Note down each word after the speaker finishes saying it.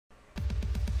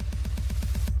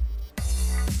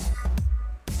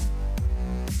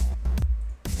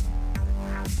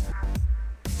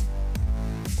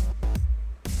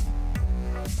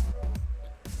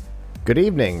Good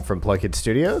evening from PLUGHITZ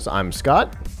Studios. I'm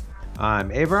Scott. I'm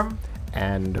Abram.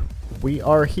 And we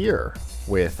are here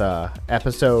with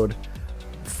episode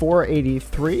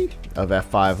 483 of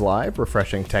F5 Live,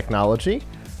 Refreshing Technology,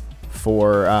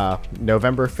 for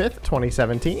November 5th,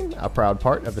 2017, a proud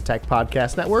part of the Tech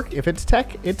Podcast Network. If it's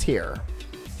tech, it's here.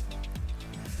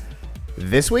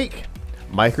 This week,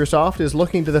 Microsoft is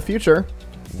looking to the future,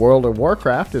 World of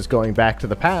Warcraft is going back to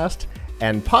the past,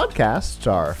 and podcasts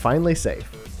are finally safe.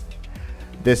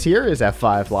 This here is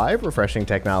F5 Live, Refreshing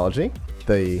Technology,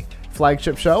 the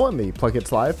flagship show on the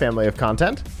PLUGHITZ Live family of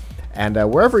content. And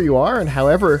wherever you are and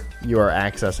however you are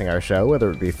accessing our show,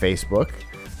 whether it be Facebook,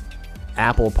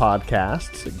 Apple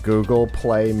Podcasts, Google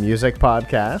Play Music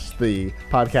Podcasts, the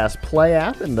Podcast Play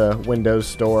app in the Windows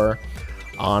Store,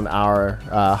 on our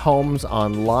homes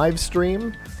on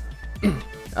Livestream,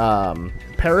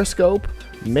 Periscope,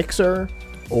 Mixer,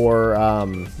 or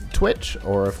Twitch,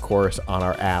 or of course on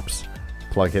our apps,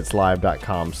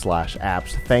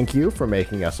 PLUGHITZLive.com/apps. Thank you for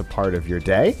making us a part of your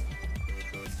day.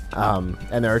 And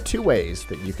there are two ways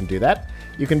that you can do that.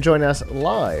 You can join us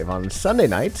live on Sunday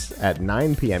nights at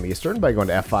 9 p.m. Eastern by going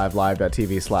to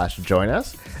f5live.tv/join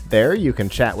us. There you can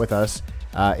chat with us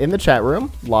in the chat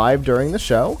room live during the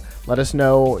show. Let us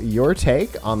know your take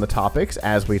on the topics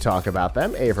as we talk about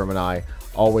them. Avram and I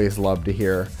always love to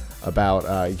hear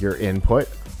about your input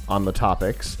on the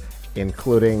topics,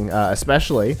 including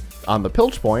especially on the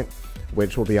Pilch Point,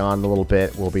 which will be on in a little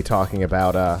bit. We'll be talking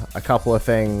about a couple of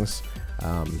things.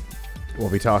 We'll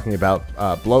be talking about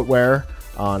bloatware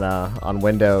on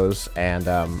Windows and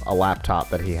a laptop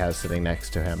that he has sitting next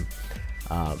to him.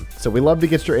 So we love to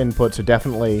get your input, so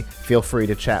definitely feel free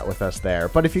to chat with us there.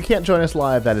 But if you can't join us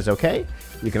live, that is okay.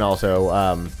 You can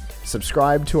also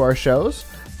subscribe to our shows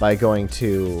by going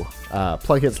to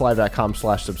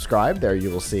PLUGHITZLive.com/subscribe. There you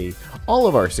will see all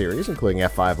of our series, including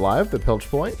F5 Live, The Pilch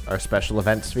Point, our special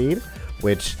events feed,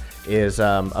 which is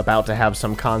about to have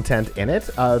some content in it.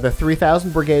 The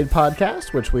 3000 Brigade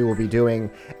podcast, which we will be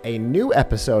doing a new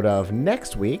episode of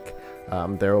next week.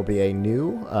 There will be a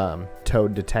new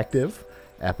Toad Detective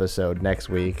episode next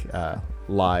week,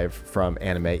 live from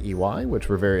Anime EY, which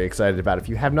we're very excited about. If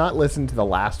you have not listened to the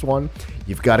last one,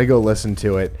 you've got to go listen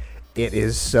to it. It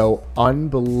is so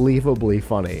unbelievably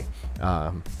funny.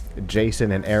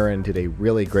 Jason and Aaron did a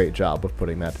really great job of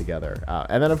putting that together.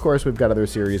 And then, of course, we've got other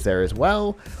series there as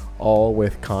well, all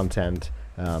with content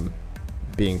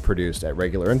being produced at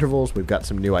regular intervals. We've got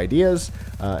some new ideas,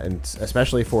 and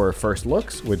especially for first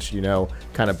looks, which, you know,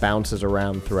 kind of bounces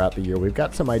around throughout the year. We've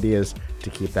got some ideas to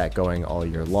keep that going all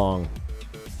year long.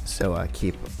 So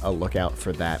keep a lookout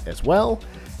for that as well.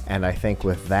 And I think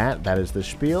with that, that is the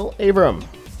spiel. Abram,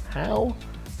 how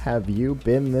have you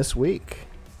been this week?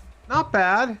 Not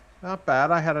bad. Not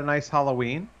bad. I had a nice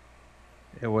Halloween.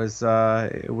 It was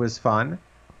fun.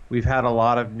 We've had a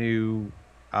lot of new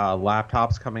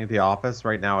laptops coming to the office.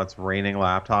 Right now it's raining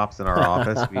laptops in our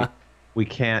office. We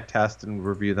can't test and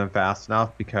review them fast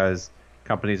enough because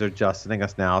companies are just sending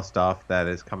us now stuff that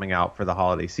is coming out for the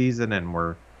holiday season, and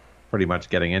we're pretty much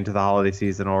getting into the holiday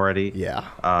season already.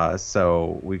 Yeah.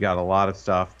 So we got a lot of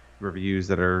stuff, reviews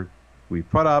that we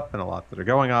put up, and a lot that are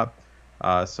going up.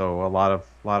 So a lot of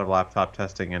laptop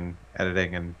testing and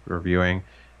editing and reviewing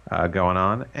going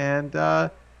on, and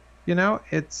you know,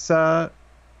 it's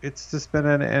just been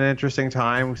an interesting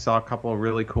time. We saw a couple of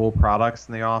really cool products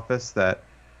in the office that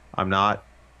I'm not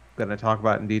going to talk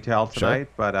about in detail tonight, sure.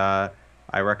 But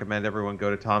I recommend everyone go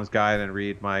to Tom's Guide and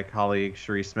read my colleague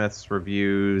Sheree Smith's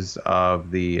reviews of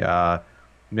the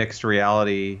mixed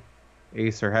reality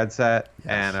Acer headset,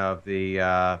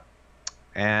 yes,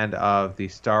 and of the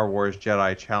Star Wars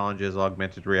Jedi Challenges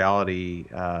augmented reality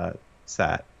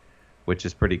set, which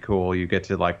is pretty cool. You get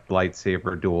to like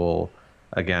lightsaber duel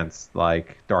against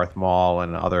like Darth Maul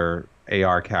and other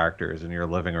AR characters in your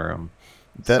living room.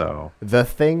 The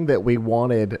thing that we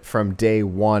wanted from day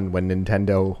one when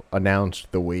Nintendo announced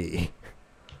the Wii.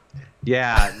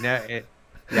 Yeah,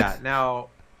 now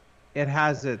it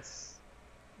has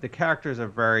the characters are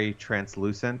very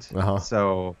translucent,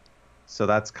 so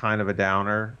that's kind of a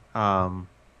downer.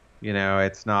 You know,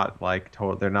 it's not like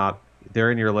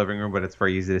they're in your living room, but it's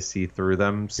very easy to see through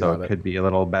them, so it could be a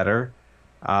little better.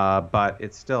 But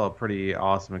it's still a pretty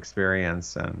awesome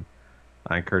experience, and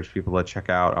I encourage people to check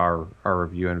out our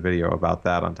review and video about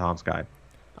that on Tom's Guide.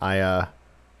 I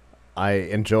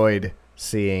enjoyed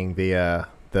seeing the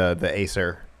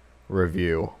Acer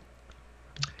review.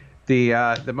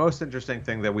 The most interesting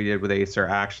thing that we did with Acer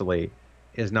actually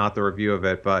is not the review of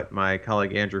it, but my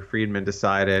colleague Andrew Friedman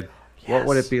decided, yes, what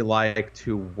would it be like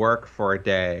to work for a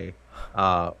day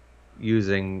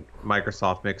using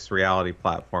Microsoft mixed reality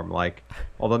platform. Like,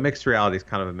 although mixed reality is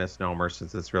kind of a misnomer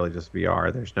since it's really just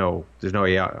VR. There's no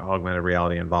augmented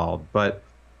reality involved. But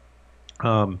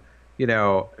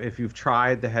if you've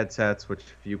tried the headsets, which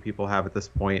few people have at this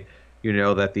point, you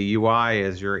know that the UI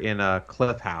is you're in a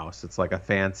cliff house. It's like a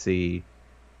fancy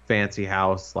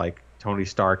house, like Tony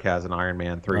Stark has in Iron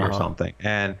Man 3 or something.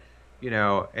 And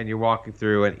and you're walking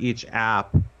through, and each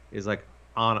app is like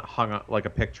hung on, like a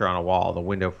picture on a wall, the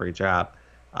window for each app.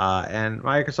 And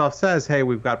Microsoft says, hey,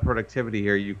 we've got productivity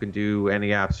here. You can do any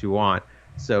apps you want.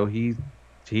 So he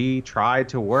tried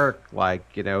to work,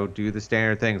 like, do the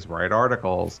standard things, write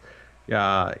articles,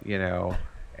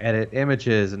 edit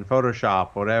images in Photoshop,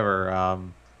 whatever,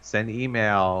 send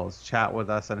emails, chat with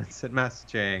us on instant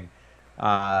messaging,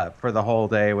 for the whole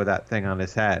day with that thing on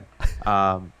his head.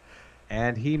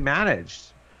 And he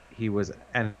managed. There's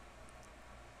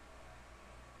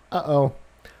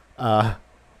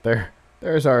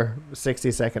our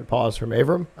 60-second pause from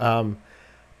Avram.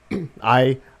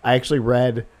 I actually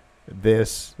read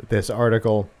this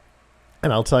article,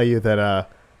 and I'll tell you that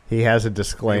he has a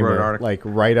disclaimer like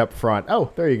right up front.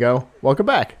 Oh, there you go. Welcome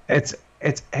back. It's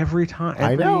every time.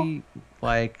 I know.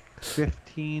 Like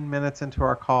 15 minutes into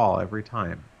our call every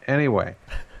time. Anyway,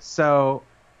 so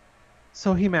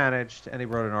he managed, and he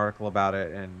wrote an article about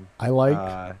it, and I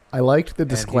liked the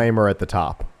disclaimer at the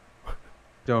top.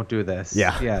 Don't do this.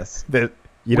 Yeah. Yes. We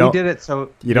did it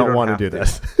so you don't want to do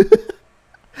this.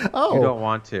 Oh. You don't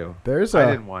want to. I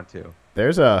didn't want to.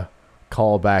 There's a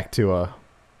callback to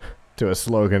a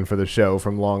slogan for the show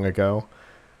from long ago.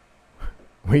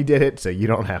 We did it so you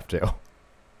don't have to.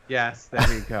 Yes,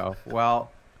 there you go.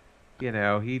 Well,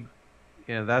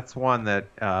 that's one that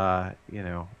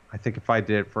I think if I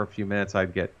did it for a few minutes,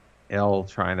 I'd get ill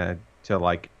trying to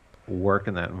like work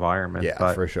in that environment. Yeah,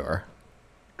 but for sure.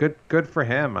 Good for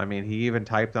him. I mean, he even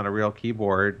typed on a real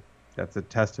keyboard. That's a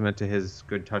testament to his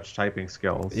good touch typing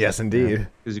skills. Yes, indeed.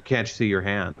 Because you can't see your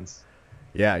hands.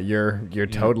 Yeah, you're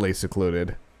totally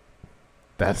secluded.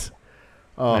 That's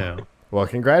well,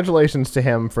 congratulations to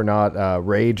him for not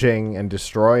raging and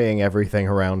destroying everything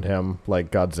around him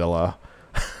like Godzilla.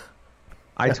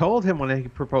 I told him when he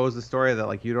proposed the story that,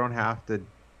 like, you don't have to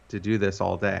do this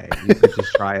all day. You could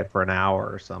just try it for an hour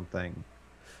or something.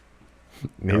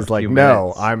 And he's like,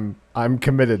 no, I'm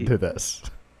committed to this.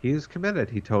 He's committed.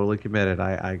 He totally committed.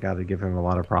 I got to give him a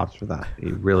lot of props for that.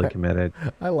 He really committed.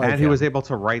 I like And him. he was able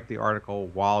to write the article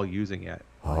while using it.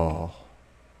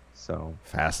 So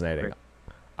fascinating. Great.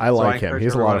 I like him.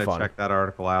 He's a lot of fun. Check that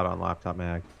article out on Laptop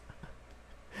Mag.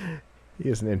 He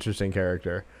is an interesting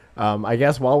character. I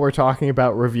guess while we're talking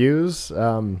about reviews,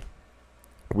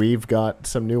 we've got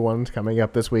some new ones coming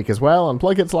up this week as well on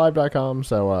PLUGHITZlive.com.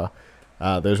 So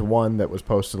there's one that was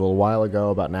posted a little while ago,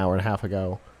 about an hour and a half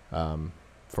ago,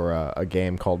 for a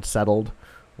game called Settled,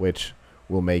 which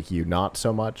will make you not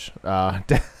so much.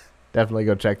 Definitely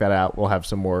go check that out. We'll have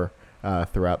some more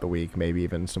throughout the week, maybe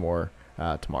even some more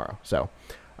tomorrow. So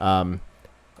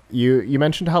you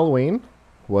mentioned Halloween.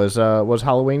 Was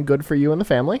Halloween good for you and the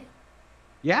family?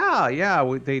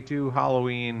 Yeah. They do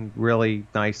Halloween really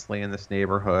nicely in this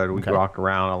neighborhood. We walk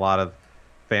around. A lot of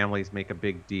families make a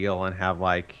big deal and have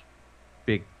like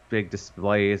big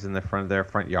displays in the front of their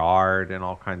front yard and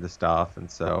all kinds of stuff.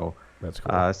 And so that's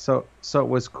cool. So it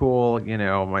was cool.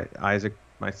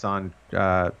 My son,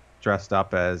 dressed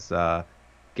up as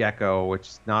Gecko,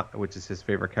 which is his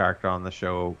favorite character on the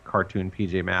show, cartoon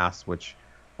PJ Masks, which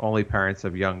only parents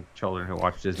of young children who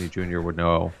watch Disney Junior would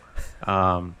know.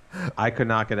 I could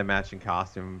not get a matching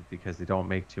costume because they don't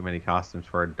make too many costumes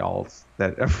for adults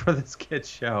for this kid's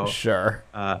show. Sure.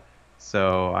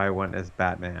 So I went as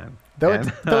Batman. Though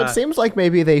it seems like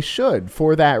maybe they should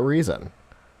for that reason.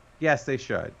 Yes, they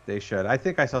should. I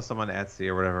think I saw some on Etsy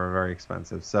or whatever, very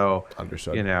expensive. So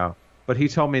understood. But he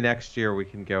told me next year we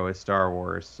can go as Star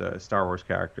Wars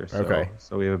characters. So, okay.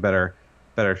 So we have a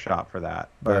better shot for that.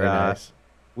 Very nice.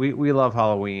 We love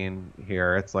Halloween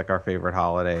here. It's like our favorite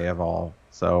holiday of all.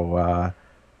 So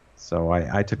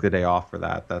I took the day off for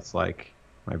that. That's like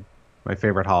my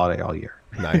favorite holiday all year.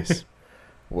 Nice.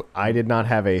 I did not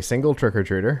have a single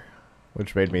trick-or-treater,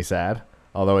 which made me sad.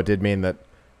 Although it did mean that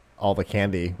all the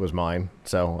candy was mine.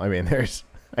 So, I mean,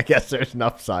 I guess there's an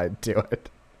upside to it.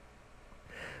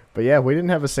 But yeah, we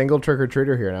didn't have a single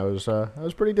trick-or-treater here, and I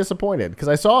was pretty disappointed because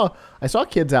I saw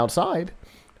kids outside,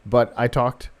 but I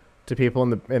talked to people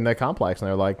in the complex, and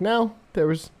they're like, no, there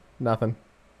was nothing.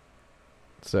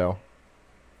 So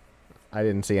I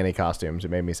didn't see any costumes.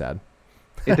 It made me sad.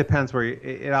 It depends where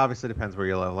it obviously depends where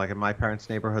you live. Like in my parents'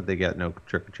 neighborhood, they get no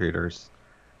trick-or-treaters.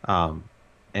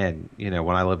 And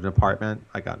when I lived in an apartment,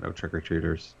 I got no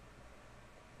trick-or-treaters.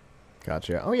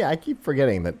 Gotcha. Oh yeah, I keep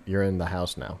forgetting that you're in the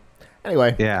house now.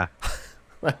 Anyway, Yeah.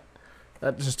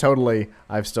 that just totally,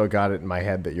 I've still got it in my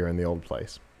head that you're in the old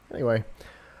place. Anyway,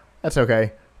 that's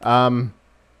okay.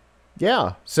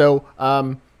 Yeah, so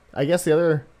I guess the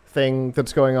other thing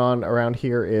that's going on around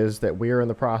here is that we are in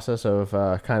the process of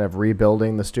kind of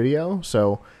rebuilding the studio.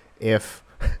 So if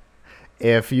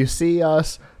if you see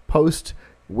us post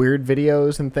weird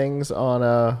videos and things on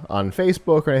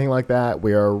Facebook or anything like that,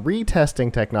 we are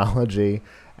retesting technology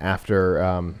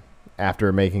after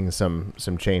after making some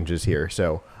changes here.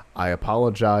 So I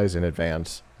apologize in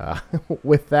advance.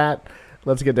 With that,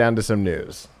 let's get down to some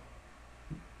news.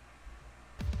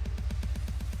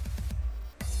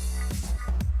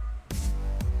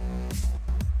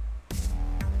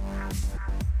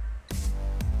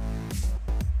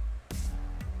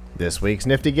 This week's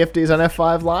Nifty Gifties on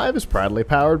F5 Live is proudly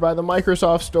powered by the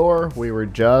Microsoft Store. We were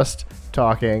just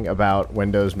talking about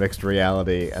Windows Mixed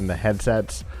Reality, and the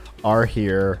headsets are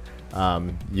here.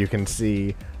 You can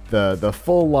see the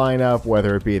full lineup,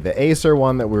 whether it be the Acer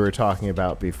one that we were talking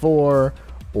about before,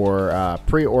 or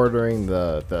pre-ordering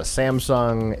the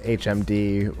Samsung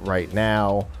HMD right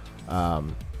now.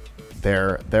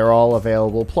 They're all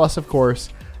available. Plus, of course,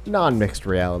 non-mixed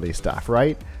reality stuff,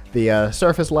 right? The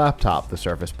Surface Laptop, the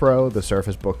Surface Pro, the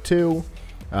Surface Book 2,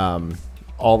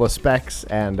 all the specs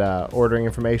and ordering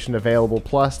information available,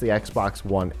 plus the Xbox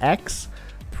One X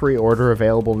pre-order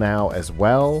available now as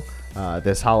well.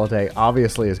 This holiday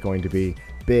obviously is going to be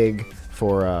big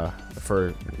for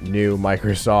new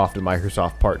Microsoft and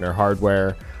Microsoft partner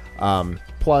hardware.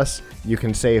 Plus, you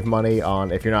can save money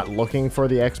on, if you're not looking for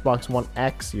the Xbox One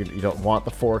X, you don't want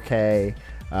the 4K,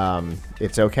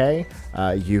 it's okay.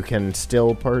 You can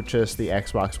still purchase the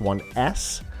Xbox One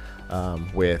S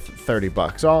with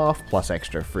 $30 off, plus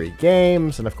extra free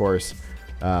games, and of course,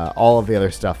 all of the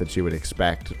other stuff that you would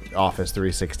expect. Office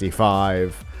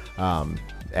 365,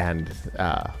 and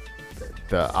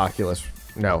the Oculus,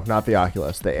 no, not the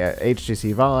Oculus, the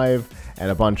HTC Vive, and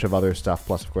a bunch of other stuff,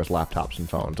 plus of course laptops and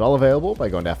phones. All available by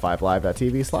going to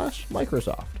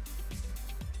f5live.tv/Microsoft.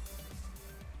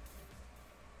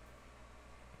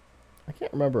 I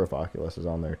can't remember if Oculus is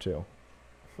on there too.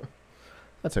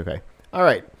 That's okay. All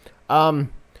right.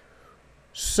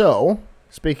 So,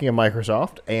 speaking of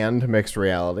Microsoft and mixed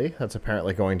reality, that's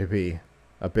apparently going to be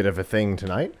a bit of a thing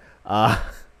tonight.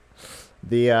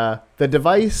 The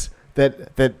device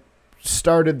that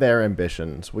started their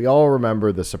ambitions. We all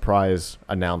remember the surprise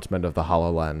announcement of the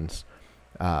HoloLens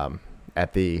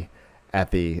at the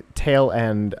tail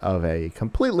end of a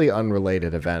completely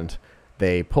unrelated event.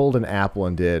 They pulled an Apple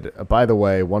and did, by the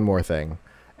way, one more thing,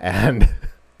 and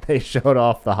they showed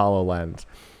off the HoloLens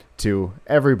to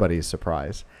everybody's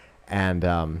surprise.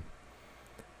 And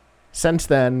since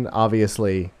then,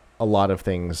 obviously, a lot of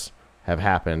things have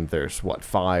happened. There's,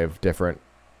 5 different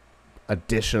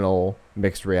additional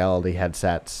mixed reality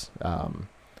headsets.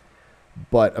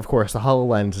 But, of course, the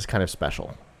HoloLens is kind of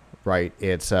special, right?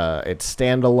 It's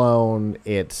standalone,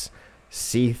 it's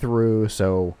see-through,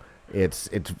 so it's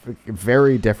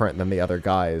very different than the other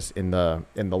guys in the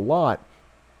lot,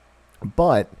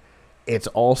 but it's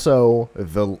also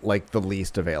the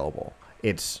least available.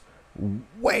 It's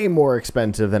way more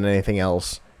expensive than anything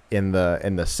else in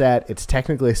the set. It's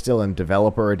technically still in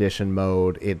developer edition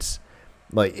mode. It's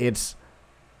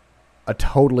a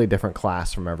totally different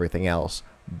class from everything else,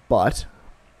 but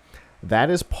that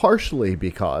is partially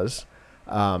because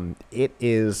it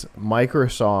is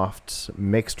Microsoft's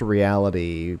mixed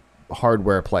reality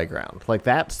hardware playground.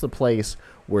 That's the place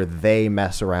where they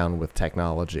mess around with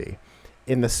technology.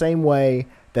 In the same way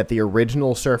that the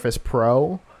original Surface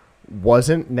Pro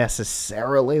wasn't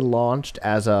necessarily launched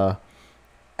as an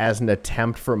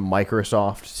attempt for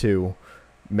Microsoft to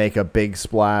make a big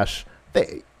splash.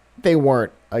 They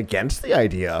weren't against the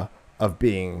idea of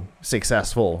being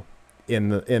successful in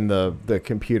the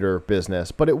computer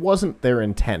business, but it wasn't their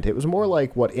intent. It was more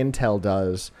like what Intel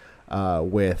does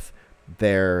with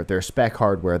their spec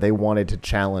hardware. They wanted to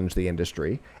challenge the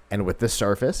industry, and with the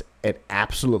Surface, it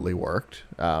absolutely worked.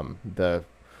 The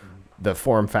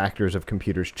form factors of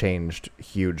computers changed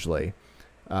hugely,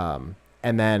 and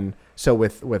then so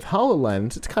with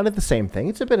HoloLens, it's kind of the same thing.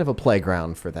 It's a bit of a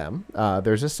playground for them.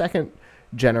 There's a second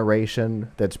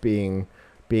generation that's being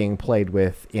played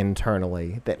with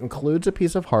internally that includes a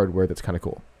piece of hardware that's kind of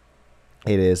cool.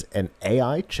 It is an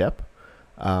AI chip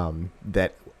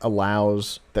that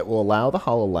will allow the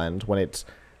HoloLens, when it's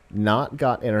not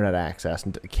got internet access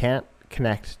and can't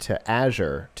connect to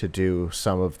Azure to do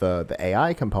some of the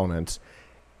AI components,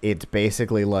 it's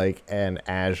basically like an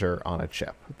Azure on a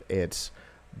chip.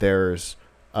 There's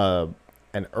a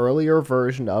an earlier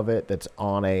version of it that's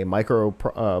on a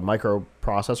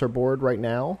microprocessor board right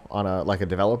now, on a like a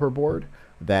developer board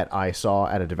that I saw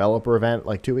at a developer event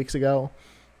like 2 weeks ago,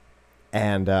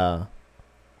 and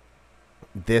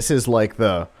this is like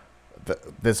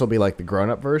this will be like the grown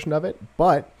up version of it.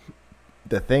 But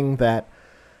the thing that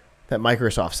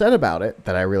Microsoft said about it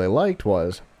that I really liked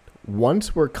was,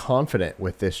 once we're confident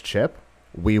with this chip,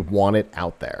 we want it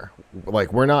out there.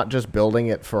 Like, we're not just building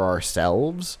it for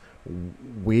ourselves.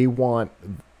 We want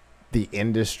the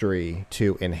industry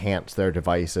to enhance their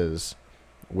devices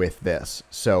with this.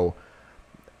 So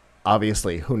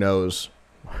obviously, who knows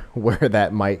where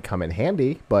that might come in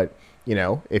handy, but you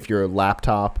know, if your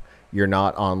laptop, you're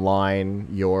not online,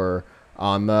 you're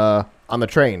on the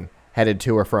train headed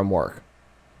to or from work,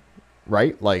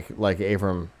 right? Like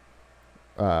Avram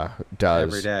does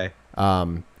every day.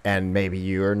 And maybe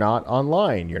you're not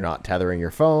online, you're not tethering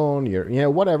your phone,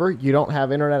 whatever, you don't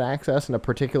have internet access in a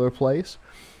particular place.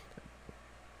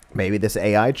 Maybe this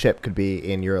AI chip could be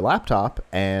in your laptop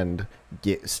and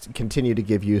continue to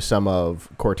give you some of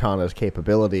Cortana's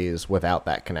capabilities without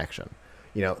that connection.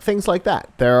 Things like that.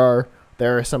 There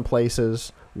are some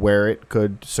places where it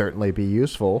could certainly be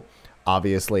useful.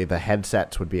 Obviously, the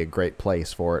headsets would be a great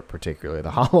place for it, particularly the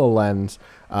HoloLens.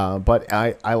 But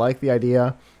I like the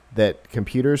idea that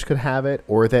computers could have it,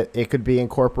 or that it could be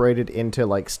incorporated into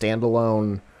like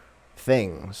standalone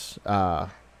things,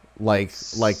 like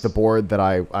the board that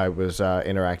I was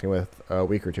interacting with a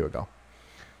week or two ago.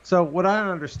 So what I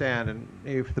don't understand, and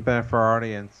maybe for the benefit of our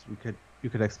audience, you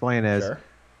could explain is, Sure.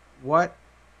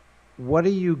 What do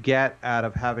you get out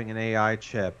of having an AI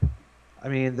chip? I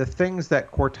mean, the things that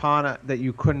Cortana that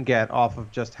you couldn't get off of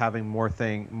just having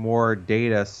more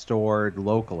data stored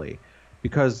locally,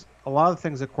 because a lot of the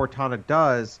things that Cortana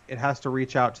does, it has to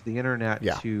reach out to the internet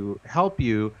to help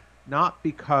you, not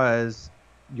because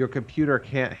your computer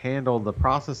can't handle the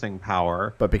processing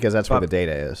power, but because that's where the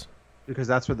data is. Because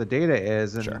that's where the data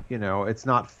is, and Sure. It's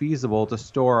not feasible to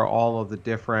store all of the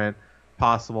different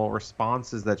possible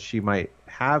responses that she might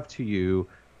have to you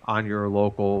on your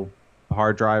local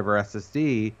hard drive or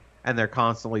SSD, and they're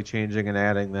constantly changing and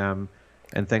adding them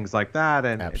and things like that.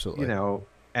 And Absolutely.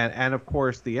 And of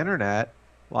course the internet,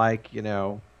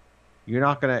 you're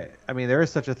not going to, I mean, there is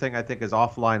such a thing, I think, as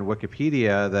offline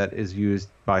Wikipedia that is used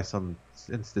by some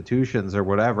institutions or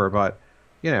whatever, but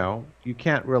you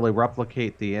can't really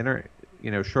replicate the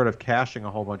short of caching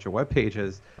a whole bunch of web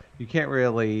pages, you can't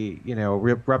really,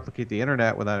 replicate the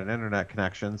internet without an internet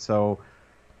connection. So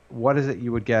what is it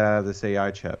you would get out of this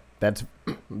AI chip?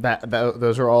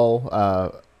 Those are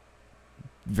all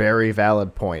very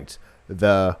valid points.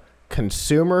 The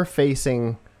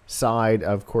consumer-facing side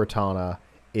of Cortana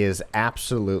is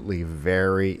absolutely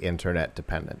very internet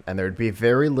dependent, and there'd be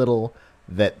very little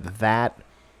that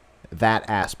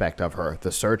aspect of her,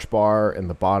 the search bar in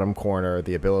the bottom corner,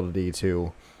 the ability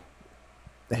to,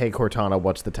 hey Cortana,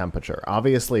 what's the temperature?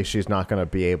 Obviously, she's not going to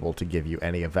be able to give you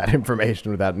any of that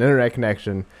information without an internet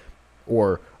connection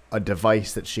or a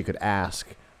device that she could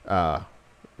ask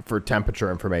for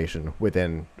temperature information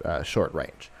within short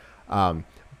range.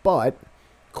 But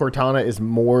Cortana is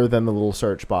more than the little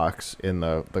search box in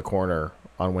the corner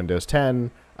on Windows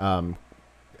 10.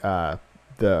 The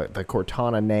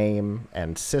Cortana name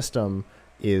and system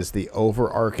is the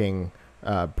overarching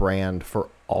brand for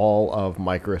all of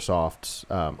Microsoft's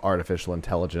artificial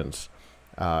intelligence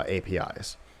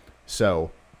APIs.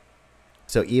 So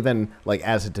even like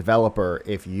as a developer,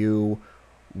 if you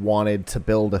wanted to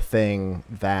build a thing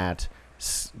that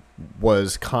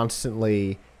was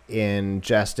constantly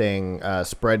ingesting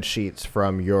spreadsheets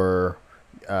from your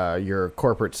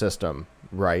corporate system,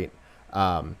 right?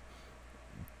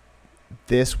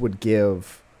 This would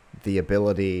give the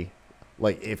ability,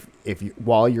 like if you,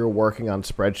 while you're working on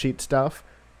spreadsheet stuff,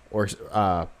 or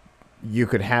you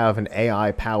could have an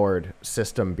AI powered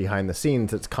system behind the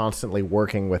scenes that's constantly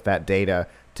working with that data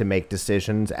to make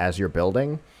decisions as you're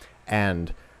building.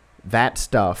 And that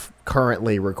stuff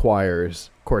currently requires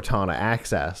Cortana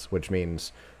access, which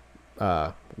means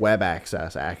web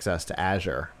access to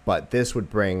Azure. But this would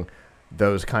bring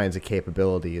those kinds of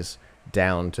capabilities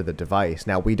down to the device.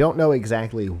 Now, we don't know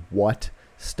exactly what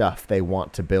stuff they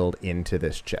want to build into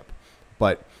this chip,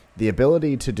 but the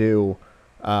ability to do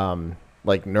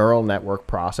like neural network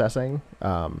processing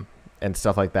and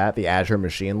stuff like that, the Azure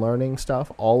machine learning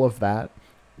stuff, all of that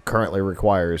currently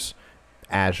requires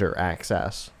Azure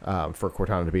access for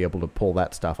Cortana to be able to pull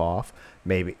that stuff off.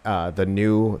 Maybe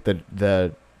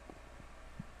the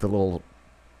little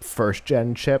first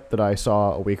gen chip that I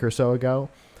saw a week or so ago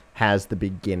has the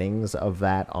beginnings of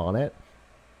that on it,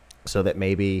 so that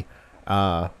maybe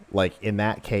like in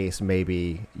that case,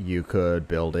 maybe you could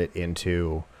build it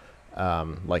into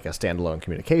like a standalone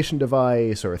communication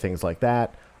device or things like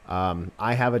that.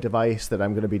 I have a device that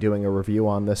I'm going to be doing a review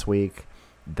on this week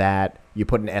that you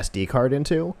put an SD card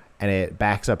into and it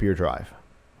backs up your drive.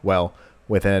 Well,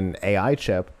 with an AI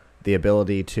chip, the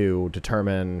ability to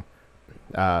determine,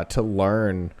 to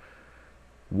learn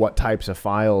what types of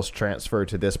files transfer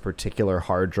to this particular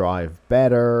hard drive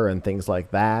better and things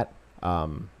like that,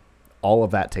 all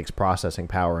of that takes processing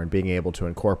power, and being able to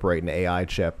incorporate an AI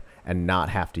chip and not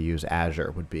have to use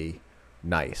Azure would be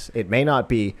nice. It may not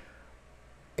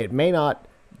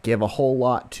give a whole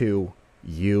lot to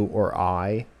you or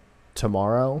I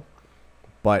tomorrow,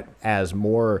 but as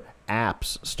more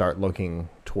apps start looking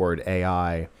toward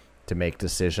AI to make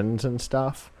decisions and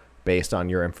stuff based on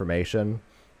your information,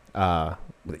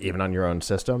 even on your own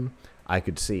system, I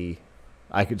could see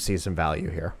some value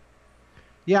here.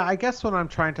 Yeah, I guess what I'm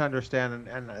trying to understand,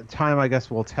 and time I guess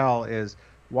will tell, is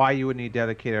why you would need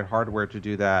dedicated hardware to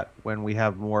do that when we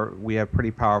have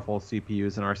pretty powerful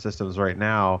CPUs in our systems right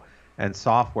now, and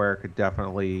software could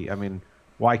definitely, I mean,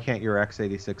 why can't your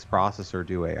x86 processor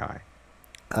do AI?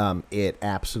 It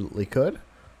absolutely could,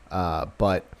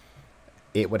 but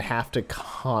it would have to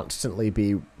constantly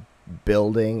be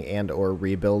building and or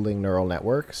rebuilding neural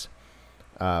networks.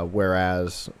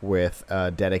 Whereas with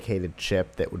a dedicated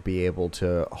chip that would be able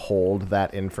to hold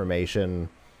that information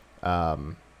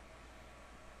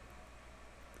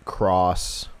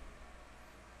cross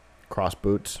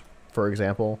boots, for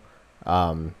example,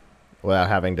 without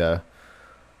having to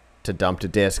dump to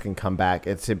disk and come back,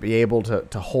 it's to be able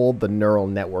to hold the neural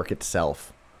network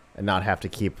itself and not have to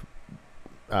keep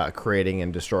creating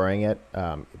and destroying it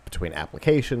between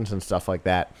applications and stuff like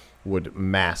that would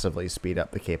massively speed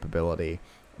up the capability.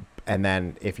 And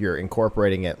then if you're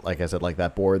incorporating it, like I said, like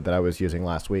that board that I was using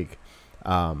last week,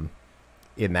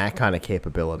 in that kind of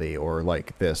capability, or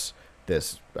like this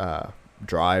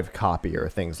drive copier,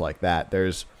 things like that,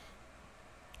 there's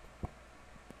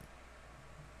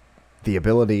the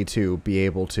ability to be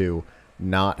able to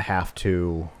not have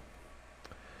to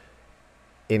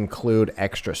include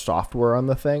extra software on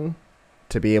the thing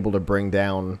to be able to bring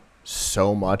down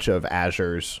so much of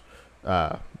Azure's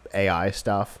AI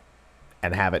stuff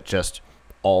and have it just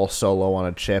all solo on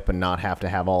a chip and not have to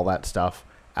have all that stuff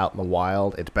out in the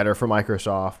wild. It's better for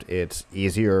Microsoft. It's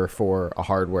easier for a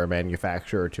hardware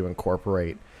manufacturer to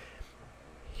incorporate.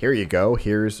 Here you go.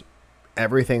 Here's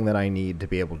everything that I need to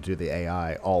be able to do the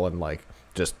AI all in, like,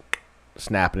 just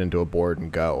snap it into a board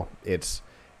and go. It's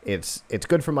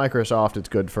good for Microsoft. It's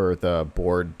good for the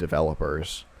board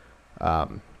developers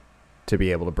to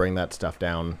be able to bring that stuff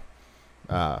down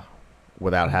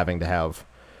without having to have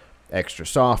extra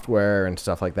software and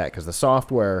stuff like that, because the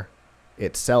software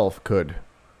itself could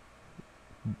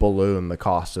balloon the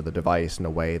cost of the device in a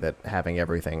way that having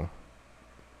everything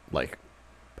like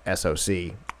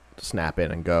SoC snap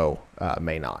in and go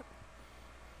may not.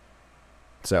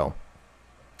 So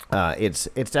it's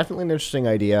definitely an interesting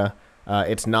idea.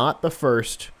 It's not the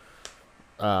first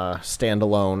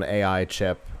standalone AI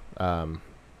chip.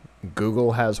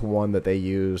 Google has one that they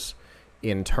use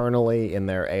internally in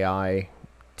their AI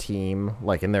team,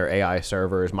 like in their AI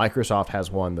servers. Microsoft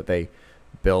has one that they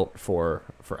built for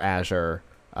Azure.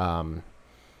 And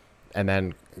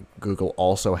then Google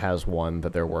also has one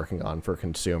that they're working on for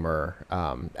consumer.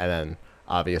 And then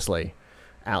obviously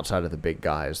outside of the big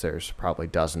guys, there's probably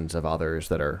dozens of others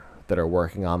that are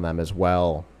working on them as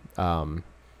well,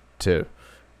 to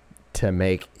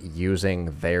make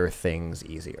using their things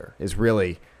easier. Is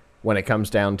really, when it comes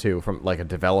down to, from like a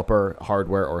developer,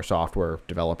 hardware or software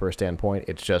developer standpoint,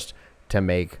 it's just to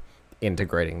make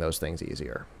integrating those things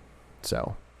easier.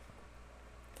 So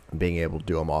being able to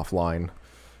do them offline.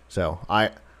 So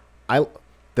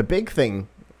the big thing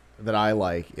that I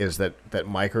like is that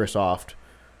Microsoft,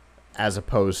 as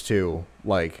opposed to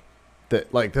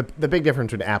the big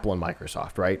difference between Apple and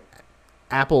Microsoft, right?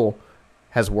 Apple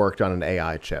has worked on an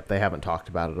AI chip. They haven't talked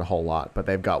about it a whole lot, but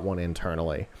they've got one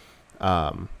internally.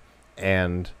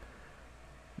 And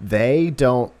they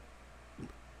don't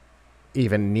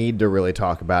even need to really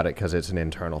talk about it because it's an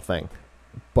internal thing.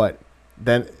 But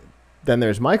then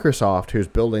there's Microsoft, who's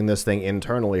building this thing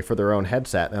internally for their own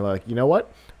headset. And they're like, you know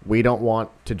what? We don't want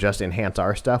to just enhance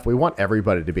our stuff. We want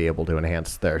everybody to be able to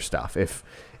enhance their stuff. If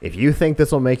you think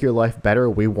this will make your life better,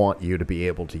 we want you to be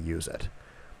able to use it,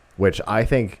 which I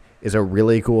think is a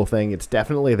really cool thing. It's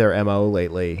definitely their MO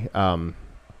lately.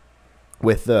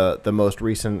 With the most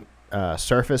recent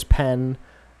Surface Pen,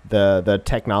 the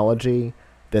technology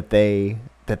that they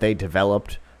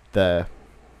developed, the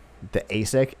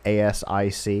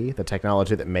ASIC, the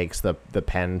technology that makes the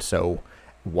pen so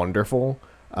wonderful.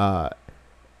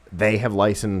 They have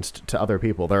licensed to other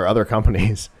people. There are other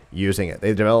companies using it.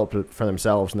 They developed it for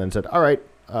themselves and then said, all right,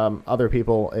 other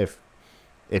people,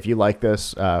 if you like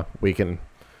this, we can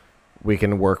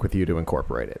work with you to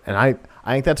incorporate it. And I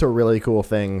think that's a really cool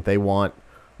thing. They want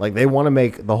to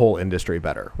make the whole industry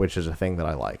better, which is a thing that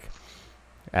I like.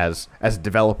 As a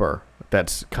developer,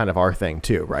 that's kind of our thing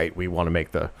too, right? We want to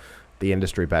make the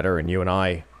industry better, and you and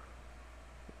I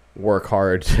work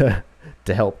hard to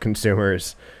help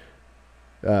consumers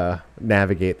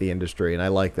navigate the industry. And I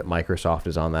like that Microsoft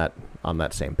is on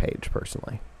that same page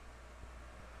personally.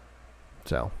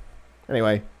 So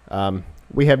anyway,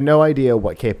 we have no idea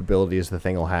what capabilities the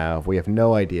thing will have. We have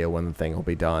no idea when the thing will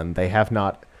be done. They have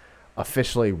not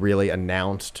officially really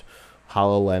announced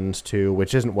HoloLens 2,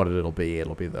 which isn't what it'll be.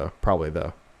 It'll be probably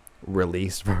the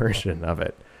released version of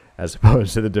it as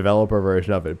opposed to the developer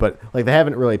version of it. But like they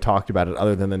haven't really talked about it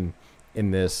other than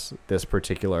in this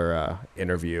particular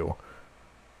interview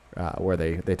where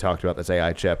they talked about this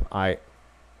AI chip. I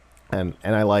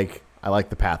like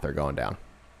the path they're going down.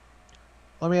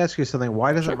 Let me ask you something.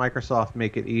 Why doesn't Microsoft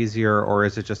make it easier, or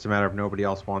is it just a matter of nobody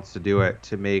else wants to do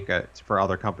it for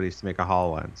other companies to make a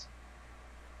HoloLens?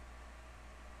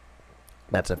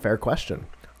 That's a fair question.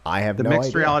 I have no idea. The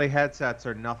mixed reality headsets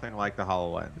are nothing like the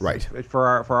HoloLens. Right. For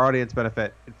our audience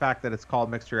benefit, in fact, that it's called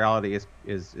mixed reality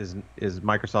is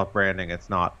Microsoft branding. It's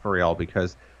not for real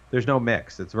because there's no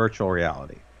mix. It's virtual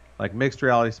reality. Like mixed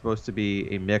reality is supposed to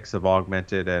be a mix of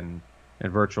augmented and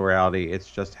virtual reality.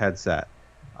 It's just headset.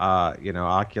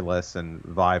 Oculus and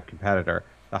Vive competitor.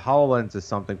 The HoloLens is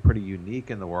something pretty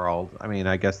unique in the world. I mean,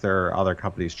 I guess there are other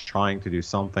companies trying to do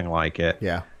something like it,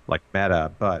 like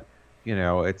Meta, but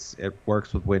it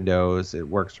works with Windows. It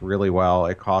works really well.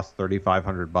 It costs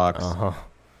 $3,500. Uh-huh.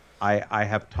 I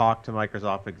have talked to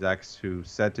Microsoft execs who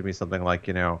said to me something like,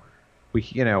 we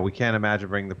can't imagine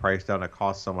bringing the price down. It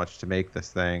costs so much to make this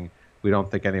thing. We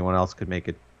don't think anyone else could make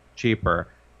it cheaper.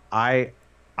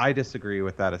 I disagree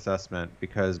with that assessment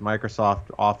because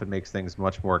Microsoft often makes things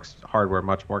hardware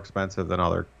much more expensive than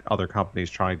other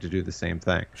companies trying to do the same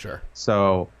thing. Sure.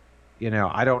 So,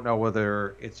 I don't know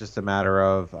whether it's just a matter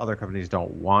of other companies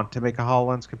don't want to make a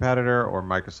HoloLens competitor or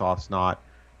Microsoft's not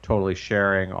totally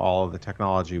sharing all of the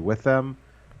technology with them.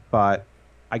 But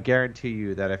I guarantee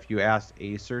you that if you asked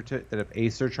Acer if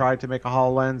Acer tried to make a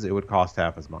HoloLens, it would cost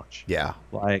half as much. Yeah.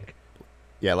 Like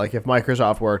if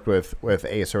Microsoft worked with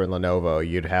Acer and Lenovo,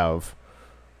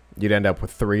 you'd end up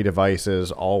with 3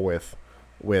 devices, all with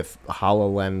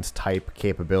HoloLens type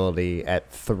capability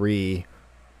at 3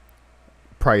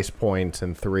 price points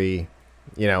and 3,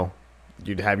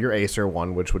 you'd have your Acer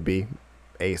one, which would be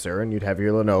Acer, and you'd have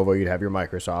your Lenovo, you'd have your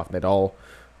Microsoft.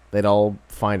 They'd all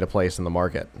find a place in the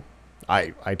market.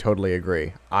 I totally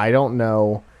agree. I don't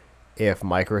know if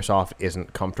Microsoft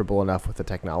isn't comfortable enough with the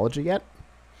technology yet.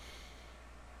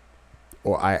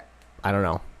 Or I don't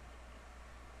know.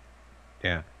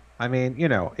 Yeah. I mean,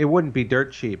 it wouldn't be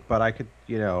dirt cheap, but I could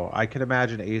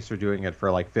imagine Acer doing it for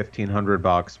like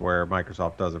 $1,500 where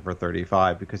Microsoft does it for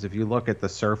 $35. Because if you look at the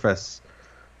Surface,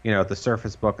 the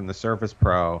Surface Book and the Surface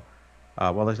Pro,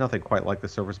 well, there's nothing quite like the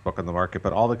Surface Book on the market,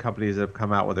 but all the companies that have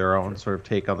come out with their own sort of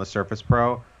take on the Surface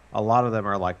Pro, a lot of them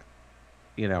are like,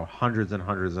 hundreds and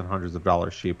hundreds and hundreds of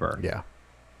dollars cheaper. Yeah.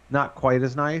 Not quite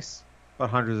as nice, but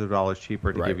hundreds of dollars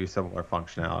cheaper to give you similar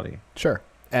functionality. Sure.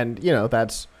 And,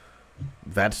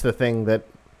 that's the thing that,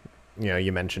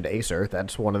 you mentioned Acer.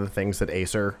 That's one of the things that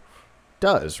Acer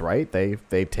does, right?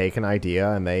 They take an idea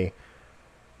and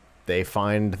they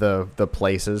find the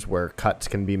places where cuts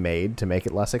can be made to make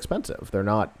it less expensive. They're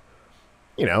not,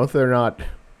 they're not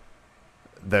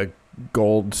the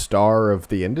gold star of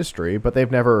the industry, but they've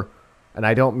never, and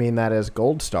I don't mean that as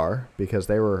gold star because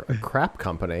they were a crap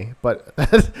company, but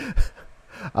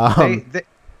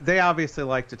they obviously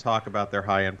like to talk about their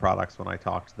high-end products when I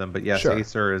talk to them, but yes, sure.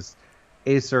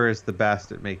 Acer is the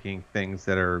best at making things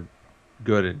that are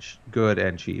good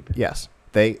and cheap. Yes,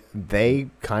 they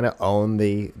kind of own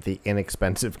the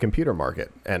inexpensive computer market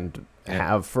and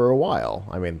have for a while.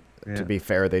 I mean, to be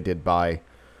fair, they did buy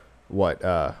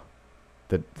the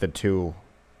 2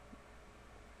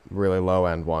 really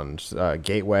low-end ones,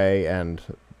 Gateway and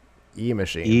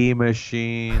E-Machine.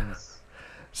 E-Machines.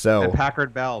 So and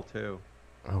Packard Bell too.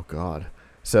 Oh God!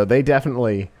 So they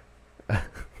definitely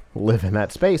live in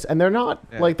that space, and they're not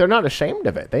they're not ashamed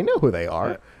of it. They know who they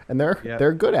are, and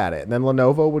they're good at it. And then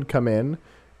Lenovo would come in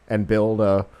and build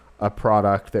a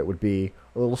product that would be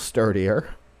a little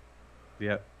sturdier.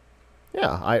 Yep.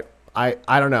 Yeah,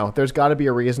 I don't know. There's got to be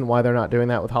a reason why they're not doing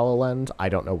that with HoloLens. I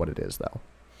don't know what it is though.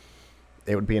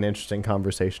 It would be an interesting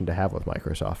conversation to have with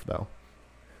Microsoft though.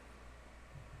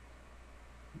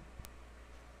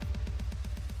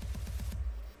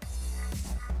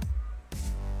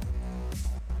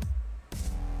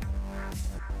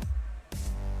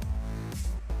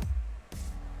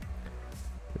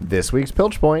 This week's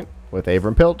Pilch Point with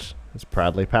Avram Pilch is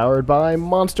proudly powered by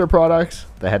Monster Products.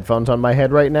 The headphones on my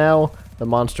head right now, the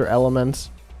Monster Elements,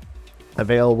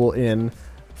 available in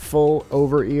full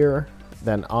over-ear,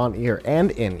 then on-ear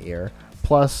and in-ear,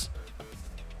 plus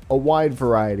a wide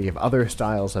variety of other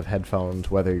styles of headphones,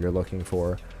 whether you're looking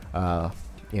for,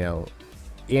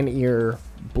 in-ear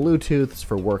Bluetooths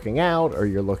for working out, or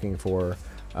you're looking for,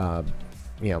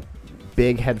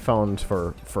 big headphones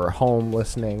for home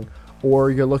listening,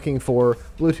 or you're looking for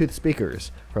Bluetooth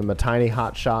speakers from the tiny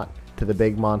Hotshot to the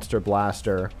big Monster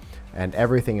Blaster and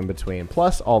everything in between,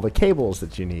 plus all the cables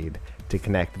that you need to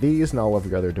connect these and all of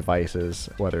your other devices,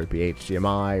 whether it be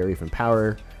HDMI or even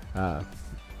power.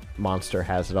 Monster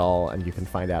has it all, and you can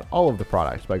find out all of the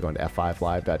products by going to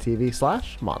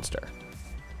f5live.tv/monster.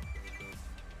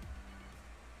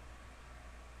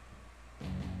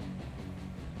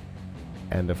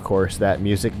 And of course, that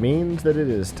music means that it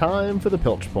is time for the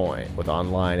Pilch Point with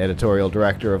online editorial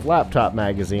director of Laptop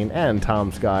Magazine and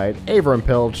Tom's Guide, Avram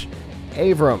Pilch.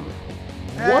 Avram,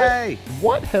 hey!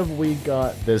 What have we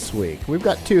got this week? We've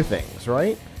got two things,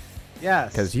 right?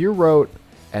 Yes. Because you wrote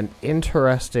an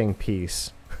interesting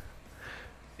piece.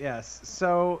 Yes.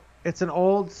 So it's an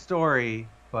old story,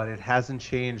 but it hasn't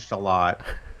changed a lot.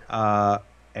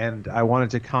 And I wanted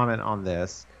to comment on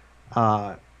this.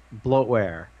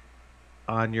 Bloatware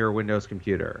on your Windows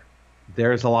computer.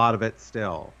 There's a lot of it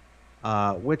still,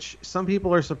 which some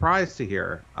people are surprised to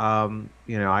hear.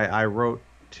 I wrote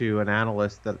to an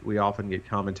analyst that we often get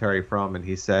commentary from, and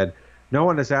he said, no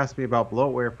one has asked me about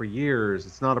bloatware for years.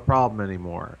 It's not a problem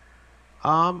anymore.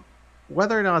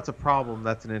 Whether or not it's a problem,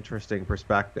 that's an interesting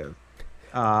perspective.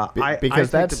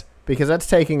 Because that's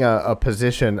taking a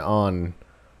position on,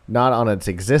 not on its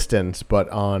existence, but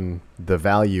on the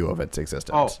value of its existence.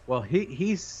 Oh, well,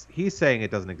 he's saying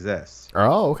it doesn't exist.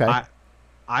 Oh, okay.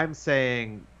 I'm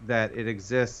saying that it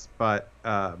exists, but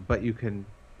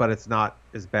it's not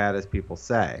as bad as people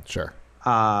say. Sure.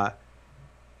 But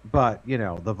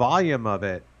the volume of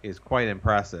it is quite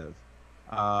impressive.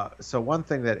 So one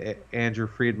thing that Andrew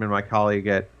Friedman, my colleague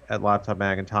at Laptop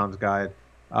Mag and Tom's Guide,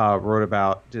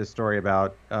 did a story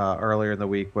about earlier in the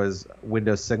week was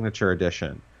Windows Signature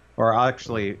Edition, or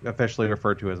actually officially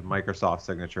referred to as Microsoft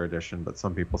Signature Edition, but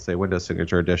some people say Windows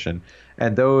Signature Edition.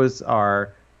 And those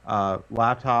are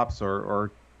laptops or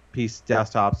PC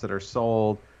desktops that are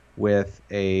sold with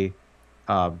a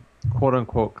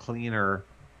quote-unquote cleaner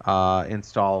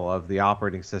install of the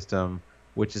operating system,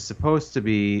 which is supposed to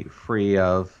be free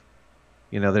of,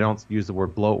 they don't use the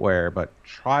word bloatware, but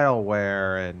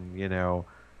trialware and,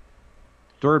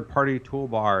 third-party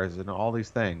toolbars and all these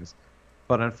things.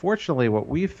 But unfortunately, what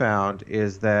we found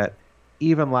is that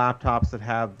even laptops that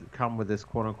have come with this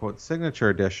quote-unquote signature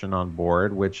edition on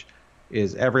board, which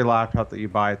is every laptop that you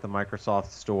buy at the Microsoft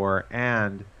store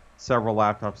and several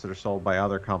laptops that are sold by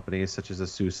other companies such as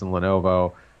Asus and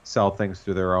Lenovo, sell things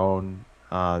through their own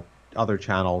other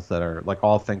channels that are like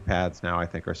all ThinkPads now, I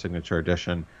think, are signature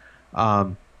edition.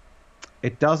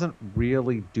 It doesn't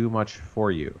really do much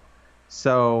for you.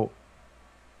 So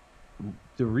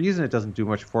the reason it doesn't do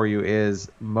much for you is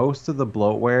most of the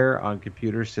bloatware on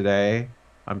computers today,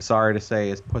 I'm sorry to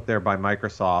say, is put there by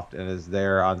Microsoft and is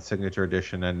there on Signature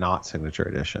Edition and not Signature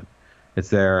Edition. It's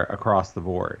there across the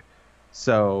board.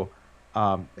 So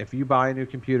if you buy a new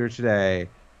computer today,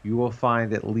 you will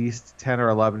find at least 10 or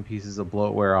 11 pieces of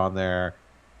bloatware on there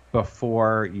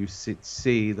before you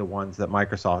see the ones that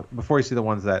before you see the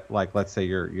ones that, like, let's say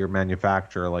your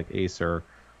manufacturer like Acer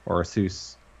or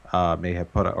Asus may have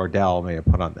put, or Dell may have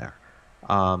put on there.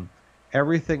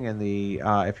 Everything in the,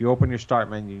 if you open your start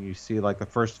menu, you see like the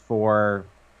first 4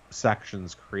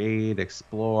 sections, create,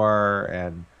 explore,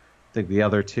 and I think the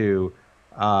other 2,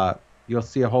 you'll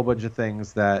see a whole bunch of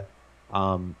things that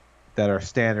are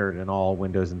standard in all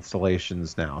Windows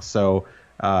installations now. So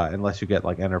unless you get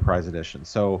like Enterprise Edition.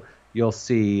 So you'll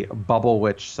see Bubble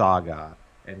Witch Saga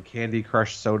and Candy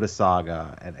Crush Soda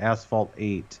Saga and Asphalt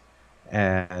 8,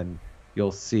 and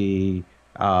you'll see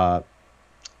the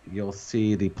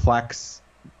Plex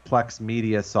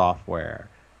Media software,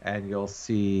 and you'll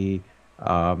see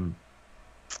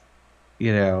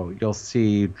you'll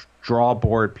see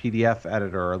Drawboard PDF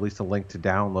editor, or at least a link to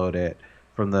download it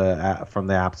from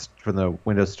the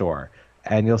Windows Store,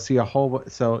 and you'll see a whole.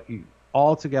 So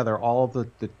altogether, all of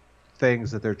the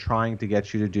things that they're trying to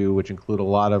get you to do, which include a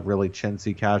lot of really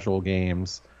chintzy casual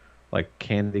games like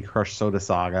Candy Crush Soda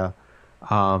Saga,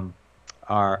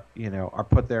 are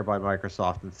put there by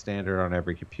Microsoft and standard on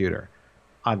every computer,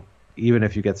 even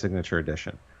if you get Signature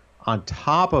Edition. On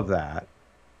top of that,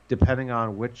 depending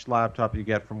on which laptop you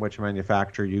get from which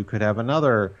manufacturer, you could have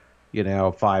another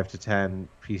 5 to 10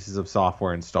 pieces of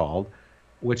software installed,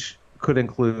 which could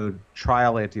include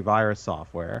trial antivirus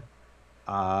software,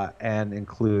 and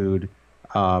include,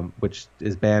 which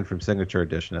is banned from Signature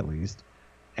Edition at least,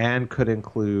 and could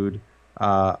include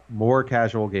more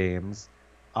casual games,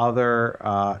 other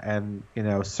and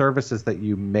services that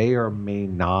you may or may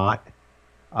not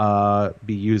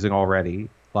be using already,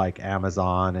 like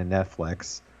Amazon and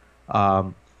Netflix.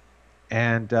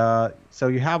 So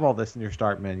you have all this in your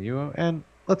start menu, and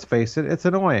let's face it, it's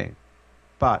annoying.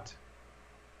 But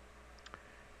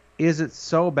is it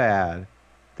so bad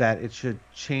that it should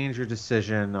change your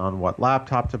decision on what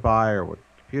laptop to buy or what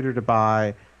computer to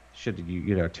buy? Should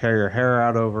you tear your hair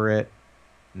out over it?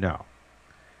 No.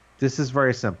 This is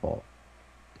very simple.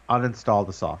 Uninstall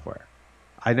the software.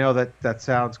 I know that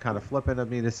sounds kind of flippant of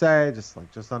me to say, just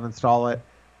uninstall it.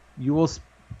 You will.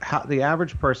 The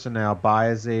average person now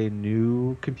buys a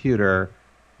new computer,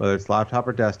 whether it's laptop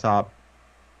or desktop,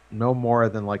 no more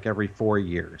than like every 4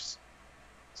 years.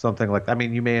 Something like that. I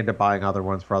mean, you may end up buying other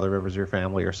ones for other members of your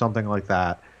family or something like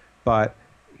that. But,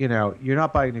 you're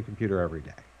not buying a new computer every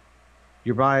day.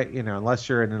 You buy, unless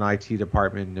you're in an IT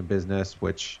department in a business,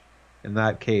 which in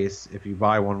that case, if you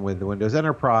buy one with the Windows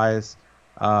Enterprise,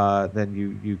 then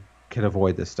you can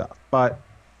avoid this stuff. But,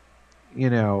 you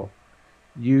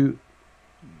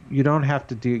don't have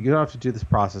to do this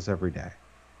process every day.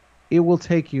 It will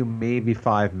take you maybe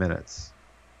 5 minutes,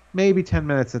 maybe 10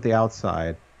 minutes at the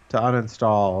outside to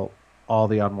uninstall all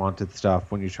the unwanted stuff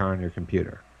when you turn on your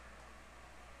computer.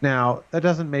 Now, that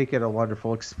doesn't make it a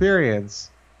wonderful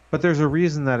experience, but there's a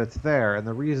reason that it's there, and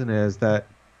the reason is that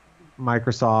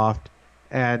Microsoft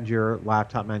and your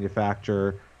laptop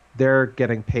manufacturer, they're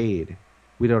getting paid.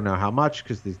 We don't know how much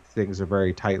because these things are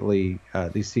very tightly,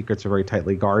 these secrets are very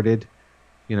tightly guarded.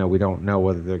 We don't know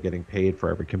whether they're getting paid for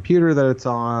every computer that it's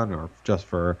on or just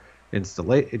for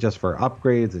just for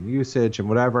upgrades and usage and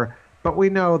whatever. But we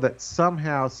know that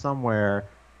somehow, somewhere,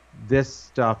 this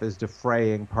stuff is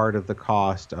defraying part of the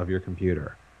cost of your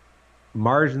computer.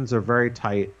 Margins are very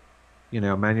tight.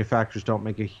 Manufacturers don't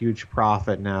make a huge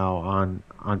profit now on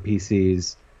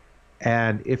PCs.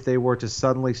 And if they were to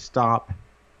suddenly stop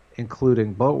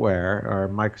including bloatware, or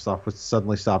Microsoft would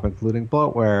suddenly stop including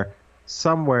bloatware,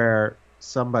 somewhere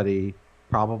somebody,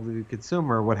 probably the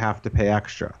consumer, would have to pay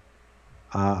extra.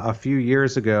 A few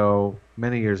years ago,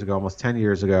 many years ago, almost 10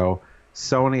 years ago,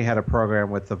 Sony had a program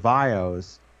with the Vio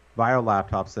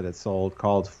laptops that it sold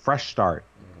called Fresh Start.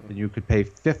 And you could pay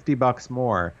 $50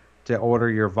 more to order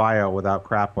your Vio without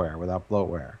crapware, without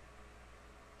bloatware.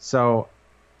 So,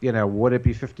 would it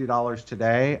be $50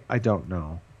 today? I don't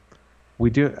know. We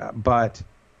do, but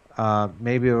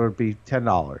maybe it would be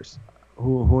 $10.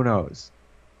 Who knows?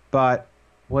 But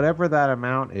whatever that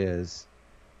amount is,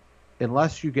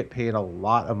 unless you get paid a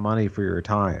lot of money for your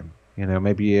time,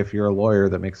 maybe if you're a lawyer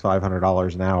that makes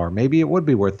 $500 an hour, maybe it would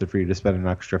be worth it for you to spend an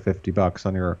extra $50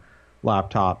 on your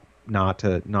laptop, not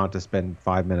to spend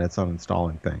 5 minutes on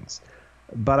installing things.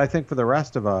 But I think for the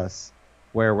rest of us,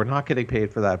 where we're not getting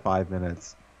paid for that 5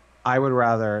 minutes, I would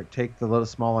rather take the little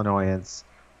small annoyance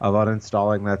of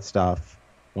uninstalling that stuff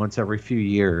once every few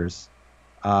years,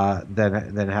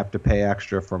 than have to pay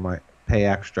extra for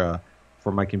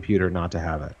my computer not to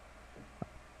have it.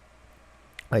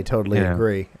 I totally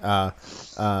agree.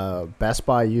 Best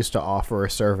Buy used to offer a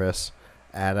service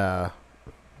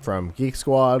from Geek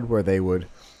Squad where they would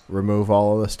remove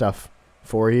all of the stuff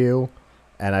for you,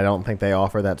 and I don't think they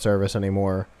offer that service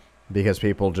anymore because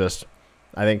people just,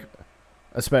 I think,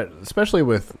 especially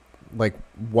with like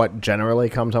what generally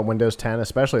comes on Windows 10,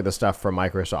 especially the stuff from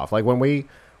Microsoft. Like when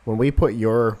we put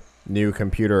your new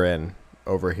computer in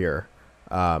over here,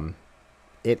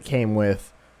 it came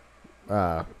with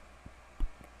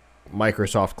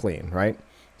Microsoft Clean, right?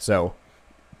 So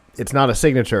it's not a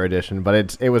signature edition,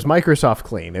 but it was Microsoft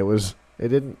Clean.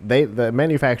 The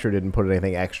manufacturer didn't put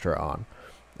anything extra on.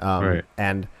 Right.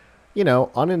 And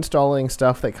uninstalling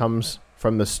stuff that comes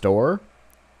from the store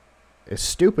is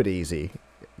stupid easy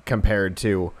compared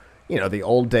to the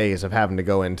old days of having to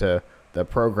go into the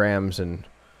programs and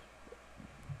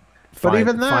find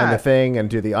the thing and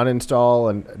do the uninstall,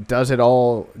 and does it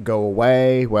all go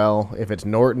away? Well, if it's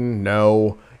Norton,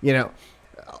 no.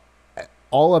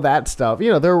 All of that stuff.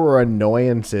 There were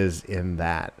annoyances in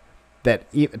that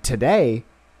today,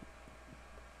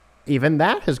 even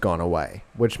that has gone away,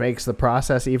 which makes the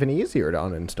process even easier to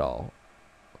uninstall.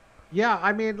 Yeah,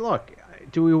 I mean, look,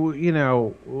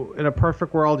 in a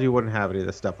perfect world, you wouldn't have any of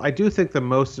this stuff. I do think the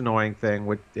most annoying thing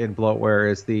in bloatware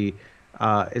is the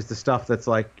stuff that's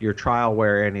like your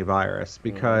trialware antivirus,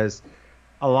 because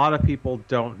a lot of people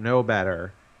don't know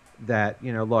better that,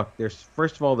 look, there's,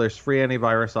 first of all, there's free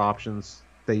antivirus options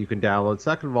that you can download.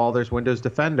 Second of all, there's Windows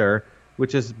Defender,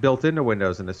 which is built into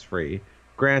Windows and is free.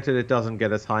 Granted, it doesn't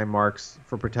get as high marks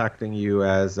for protecting you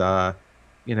as, as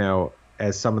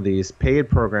some of these paid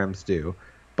programs do.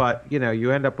 But,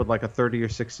 you end up with like a 30 or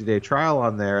 60-day trial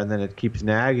on there, and then it keeps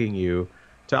nagging you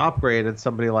to upgrade, and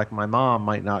somebody like my mom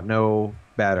might not know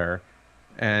better,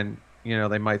 and,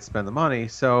 they might spend the money.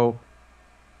 So,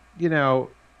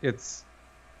 it's,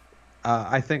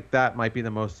 I think that might be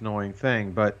the most annoying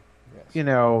thing. But,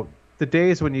 Yes. the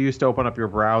days when you used to open up your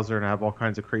browser and have all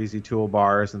kinds of crazy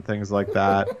toolbars and things like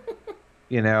that,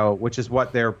 which is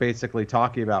what they're basically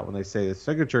talking about when they say the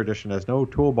Signature Edition has no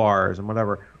toolbars and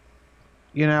whatever.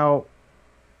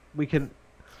 We can,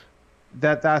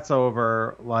 that's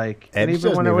over. Like, Edge and even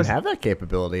doesn't when it even was, have that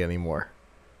capability anymore.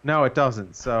 no, it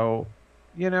doesn't. So,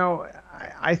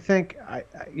 I think,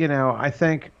 I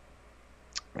think,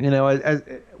 as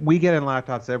we get in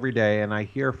laptops every day, and I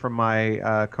hear from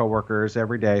my coworkers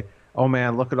every day, oh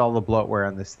man, look at all the bloatware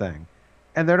on this thing.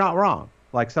 And they're not wrong.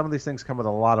 Like, some of these things come with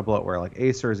a lot of bloatware. Like,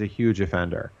 Acer is a huge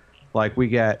offender. Like, we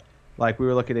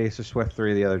were looking at Acer Swift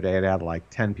 3 the other day, and it had like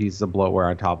 10 pieces of bloatware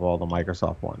on top of all the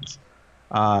Microsoft ones.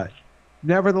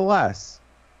 Nevertheless,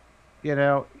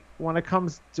 when it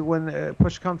comes to, when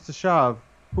push comes to shove,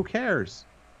 who cares?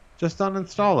 Just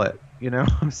uninstall it.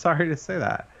 I'm sorry to say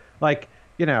that. Like,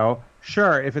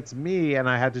 sure, if it's me and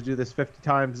I had to do this 50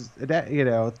 times a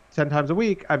day, 10 times a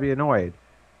week, I'd be annoyed.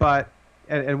 But,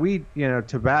 and we, to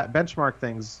benchmark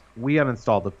things, we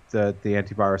uninstall the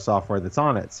antivirus software that's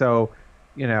on it. So,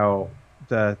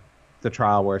 the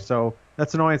trialware. So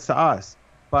that's annoyance to us.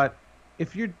 But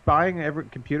if you're buying every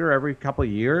computer every couple of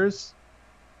years,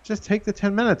 just take the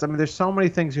 10 minutes. I mean, there's so many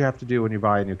things you have to do when you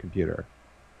buy a new computer.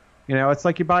 It's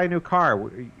like you buy a new car.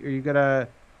 Are you going to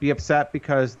be upset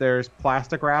because there's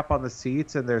plastic wrap on the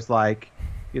seats and there's like,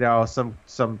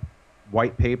 some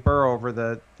white paper over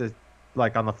the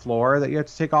like on the floor that you have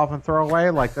to take off and throw away?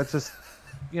 Like, that's just,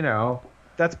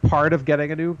 that's part of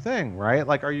getting a new thing, right?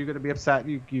 Like, are you going to be upset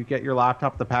you get your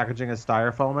laptop, the packaging has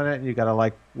styrofoam in it, and you got to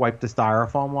like wipe the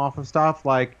styrofoam off of stuff?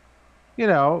 Like,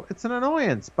 it's an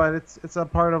annoyance, but it's a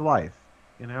part of life,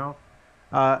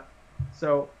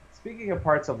 So speaking of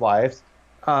parts of life,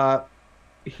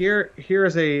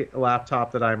 here's a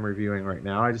laptop that I'm reviewing right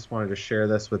now. I just wanted to share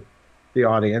this with the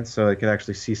audience so they could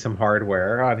actually see some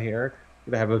hardware on here.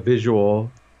 I'm gonna have a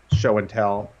visual show and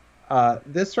tell.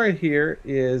 This right here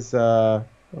is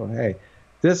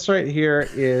this right here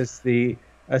is the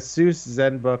Asus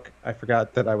ZenBook. I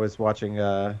forgot that I was watching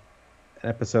an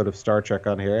episode of Star Trek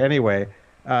on here. Anyway,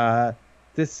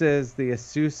 this is the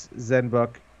Asus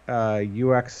ZenBook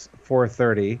UX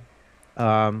 430.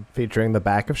 Featuring the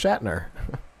back of Shatner.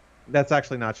 That's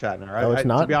actually not Shatner. Oh, it's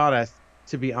not? To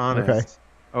be honest,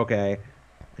 okay.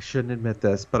 I shouldn't admit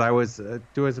this, but I was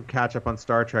doing some catch up on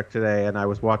Star Trek today, and I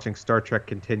was watching Star Trek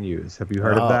Continues. Have you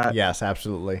heard of that? Yes,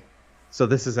 absolutely. So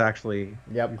this is actually,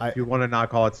 Yep, if you want to not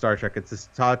call it Star Trek, it's a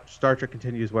Star Trek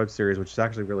Continues web series, which is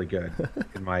actually really good,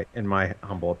 in my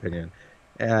humble opinion.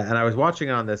 And I was watching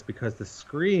on this because the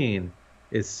screen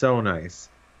is so nice.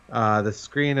 The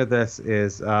screen of this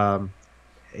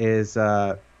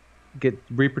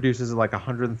reproduces like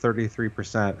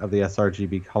 133% of the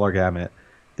sRGB color gamut.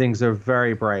 Things are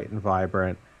very bright and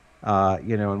vibrant,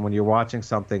 and when you're watching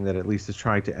something that at least is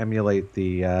trying to emulate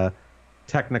the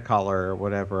Technicolor or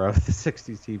whatever of the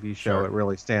 60s TV show, Sure. It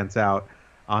really stands out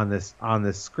on this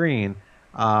screen.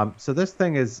 So this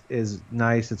thing is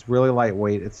nice. It's really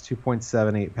lightweight. It's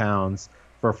 2.78 pounds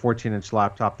for a 14-inch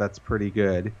laptop. That's pretty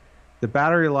good. The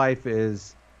battery life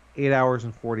is 8 hours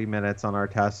and 40 minutes on our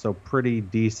test, so pretty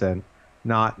decent.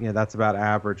 Not, that's about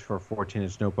average for a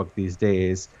 14-inch notebook these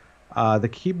days. The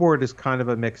keyboard is kind of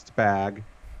a mixed bag.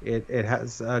 It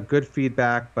has good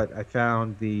feedback, but I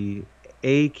found the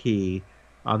A key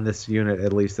on this unit,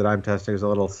 at least that I'm testing, is a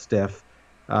little stiff.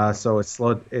 So it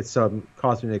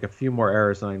caused me to make a few more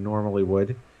errors than I normally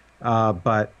would.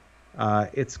 But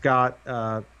it's got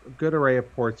a good array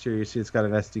of ports here. You see it's got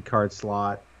an SD card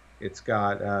slot. It's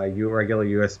got regular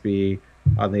USB.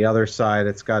 On the other side,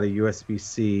 it's got a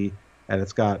USB-C, and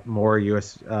it's got more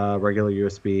regular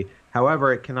USB.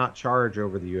 However, it cannot charge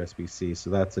over the USB-C, so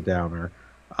that's a downer.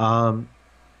 But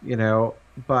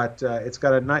it's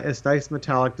got a nice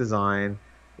metallic design.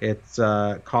 It's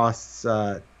costs.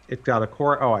 It's got a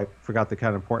Core. Oh, I forgot the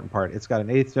kind of important part. It's got an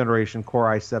 8th generation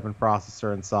Core i7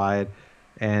 processor inside,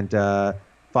 and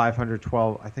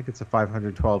 512. I think it's a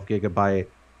 512 gigabyte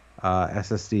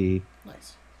SSD.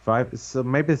 Nice. So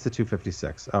maybe it's the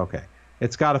 256. Okay.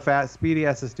 It's got a speedy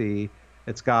SSD.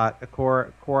 It's got a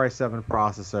Core i7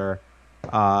 processor.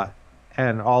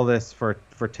 and all this for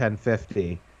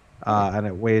 1050, and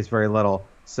it weighs very little.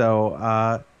 So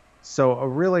a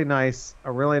really nice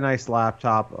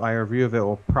laptop. My review of it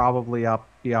will probably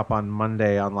be up on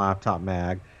Monday on Laptop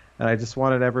Mag, and I just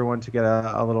wanted everyone to get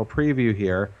a little preview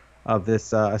here of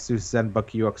this Asus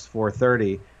ZenBook UX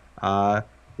 430,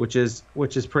 which is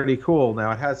pretty cool.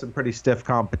 Now it has some pretty stiff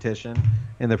competition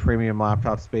in the premium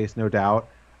laptop space, no doubt.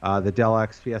 The Dell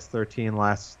XPS 13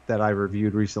 that I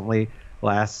reviewed recently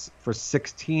lasts for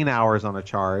 16 hours on a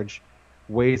charge,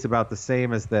 weighs about the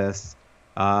same as this,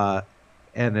 and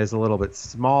is a little bit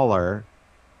smaller,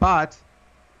 but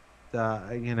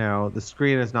the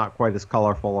screen is not quite as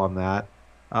colorful on that,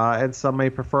 and some may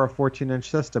prefer a 14-inch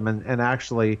system. And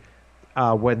actually,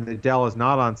 when the Dell is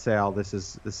not on sale, this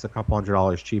is a couple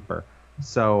 $100 cheaper.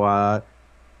 So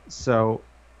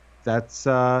that's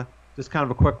just kind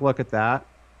of a quick look at that.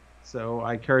 So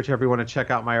I encourage everyone to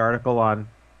check out my article on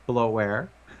bloatware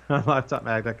on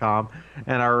laptopmag.com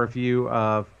and our review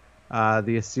of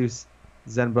the Asus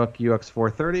ZenBook UX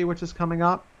 430, which is coming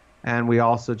up. And we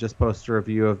also just posted a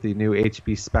review of the new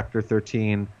HP Spectre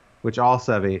 13, which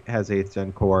also has 8th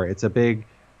Gen Core. It's a big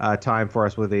time for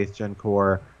us with 8th Gen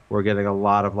Core. We're getting a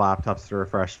lot of laptops that are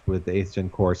refreshed with the 8th Gen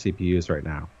Core CPUs right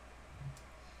now.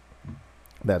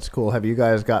 That's cool. Have you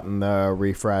guys gotten the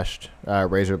refreshed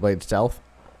Razer Blade Stealth?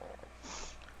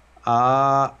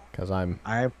 Because I'm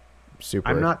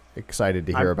super excited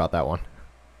to hear about that one.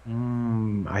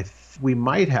 We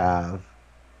might have.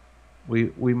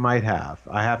 We might have.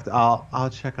 I'll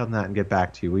check on that and get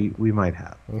back to you. We might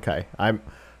have. Okay. I'm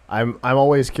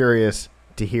always curious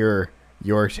to hear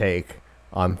your take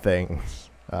on things.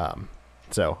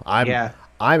 So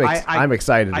I'm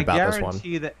excited about this one.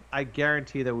 I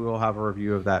guarantee that we will have a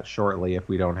review of that shortly if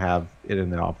we don't have it in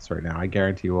the office right now. I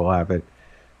guarantee we'll have it.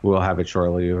 We'll have it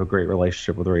shortly. We have a great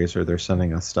relationship with Razer. They're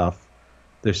sending us stuff.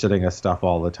 They're sending us stuff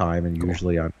all the time, and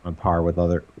usually on par with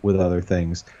other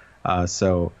things.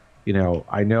 So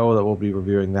I know that we'll be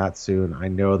reviewing that soon. I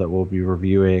know that we'll be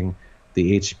reviewing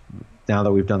now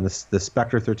that we've done the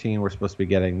Spectre 13, we're supposed to be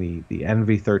getting the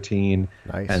Envy 13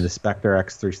 and the Spectre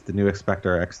X3, the new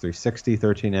Spectre X360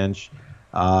 13-inch.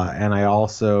 And I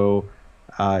also,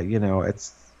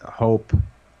 it's hope.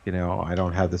 I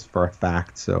don't have this for a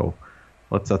fact, so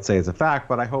let's say it's a fact,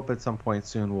 but I hope at some point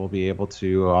soon we'll be able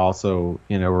to also,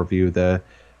 review the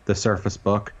Surface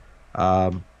Book.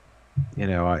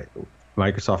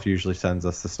 Microsoft usually sends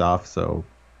us the stuff, so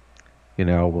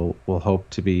we'll hope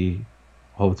to be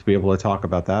able to talk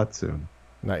about that soon.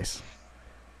 Nice.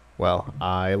 Well,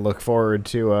 I look forward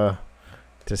to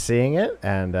seeing it,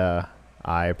 and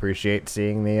I appreciate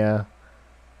seeing the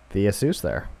Asus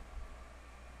there.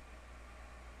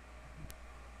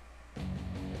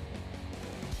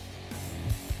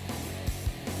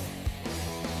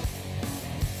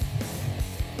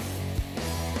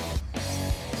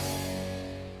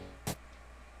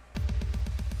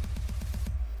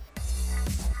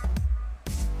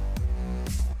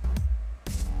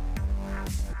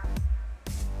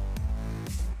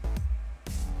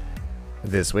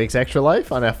 This week's Extra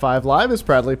Life on F5 Live is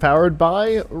proudly powered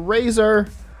by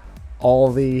Razer. All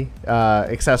the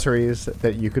accessories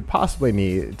that you could possibly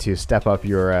need to step up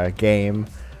your game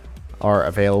are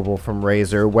available from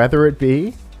Razer, whether it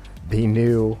be the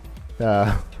new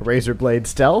Razer Blade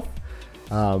Stealth,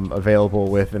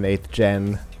 available with an 8th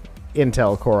Gen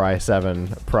Intel Core i7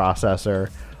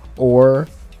 processor, or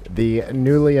the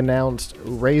newly announced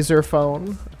Razer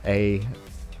Phone,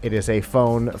 It is a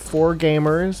phone for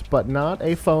gamers, but not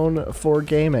a phone for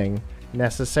gaming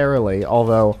necessarily,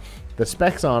 although the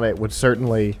specs on it would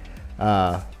certainly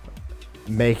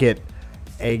make it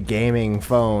a gaming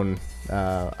phone.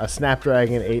 A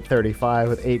Snapdragon 835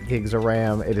 with 8 gigs of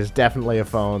RAM. It is definitely a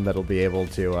phone that'll be able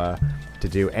to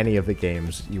do any of the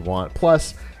games you want.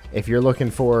 Plus, if you're looking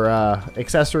for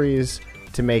accessories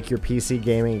to make your PC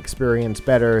gaming experience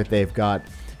better, they've got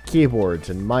keyboards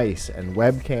and mice and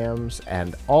webcams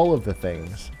and all of the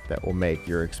things that will make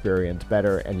your experience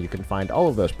better, and you can find all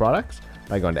of those products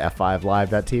by going to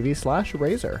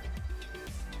f5live.tv/Razer.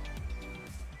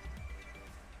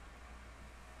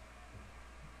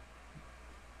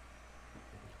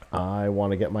 I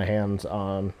want to get my hands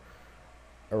on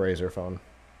a Razer phone.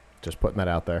 Just putting that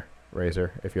out there,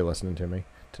 Razer, if you're listening to me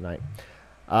tonight.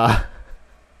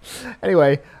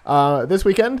 Anyway, this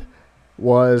weekend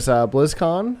was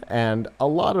BlizzCon, and a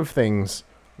lot of things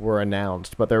were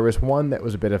announced, but there was one that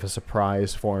was a bit of a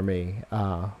surprise for me.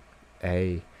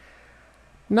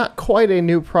 Not quite a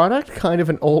new product, kind of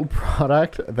an old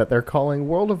product that they're calling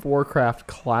World of Warcraft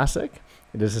Classic.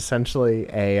 It is essentially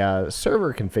a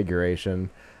server configuration,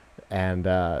 and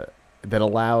that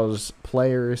allows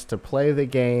players to play the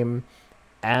game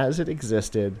as it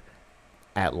existed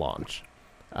at launch.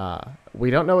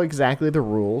 We don't know exactly the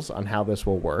rules on how this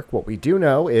will work. What we do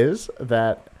know is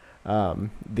that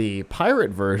the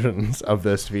pirate versions of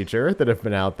this feature that have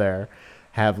been out there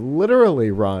have literally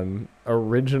run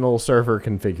original server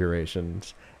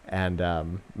configurations,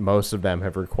 and most of them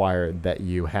have required that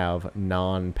you have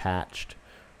non-patched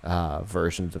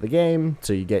versions of the game.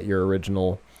 So you get your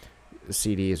original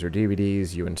CDs or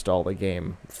DVDs, you install the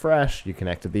game fresh, you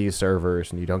connect to these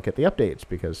servers, and you don't get the updates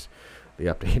because the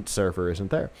update server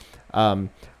isn't there.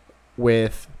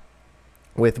 With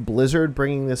Blizzard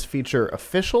bringing this feature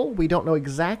official, we don't know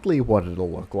exactly what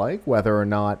it'll look like, whether or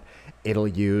not it'll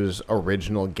use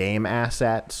original game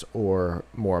assets or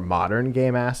more modern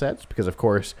game assets, because of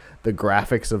course the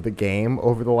graphics of the game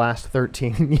over the last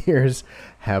 13 years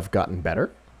have gotten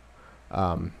better.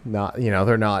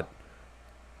 They're not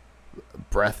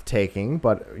breathtaking,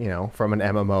 but from an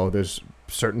MMO, there's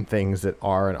certain things that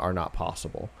are and are not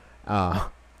possible.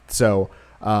 So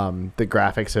the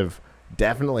graphics have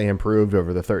definitely improved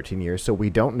over the 13 years. So we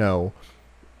don't know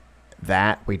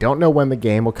that. We don't know when the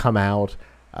game will come out,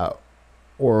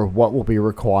 or what will be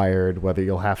required, whether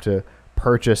you'll have to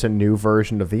purchase a new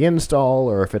version of the install,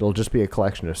 or if it'll just be a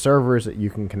collection of servers that you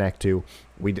can connect to.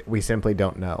 We simply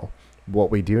don't know.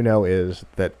 What we do know is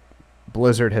that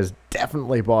Blizzard has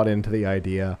definitely bought into the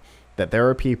idea that there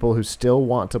are people who still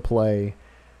want to play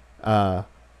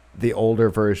the older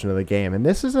version of the game. And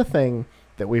this is a thing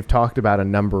that we've talked about a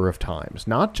number of times.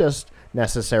 Not just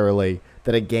necessarily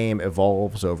that a game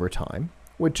evolves over time,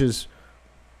 which is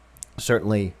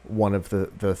certainly one of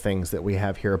the things that we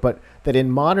have here, but that in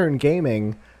modern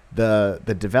gaming, the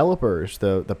developers,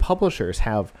 the publishers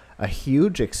have a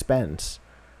huge expense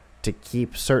to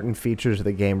keep certain features of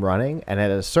the game running, and at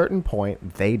a certain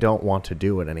point, they don't want to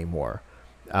do it anymore.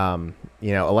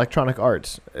 Electronic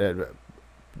Arts,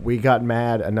 we got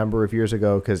mad a number of years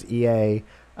ago because EA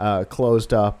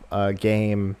closed up a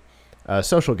game, a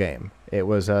social game. It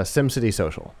was SimCity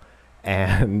Social,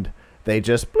 and they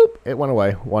just bloop, it went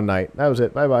away one night. That was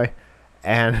it. Bye bye.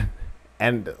 And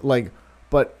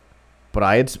but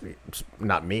I had,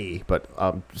 not me, but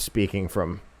speaking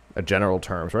from a general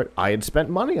terms, right? I had spent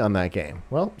money on that game.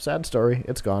 Well, sad story.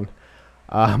 It's gone.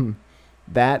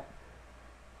 That's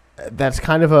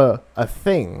kind of a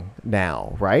thing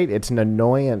now, right? It's an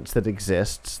annoyance that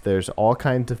exists. There's all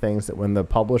kinds of things that when the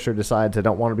publisher decides they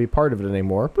don't want to be part of it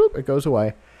anymore, bloop, it goes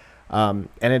away. And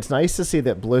it's nice to see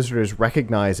that Blizzard is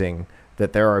recognizing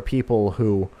that there are people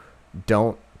who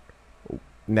don't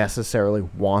necessarily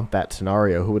want that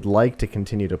scenario, who would like to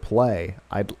continue to play.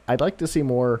 I'd like to see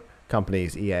more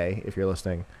companies, EA, if you're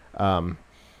listening,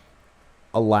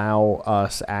 allow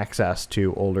us access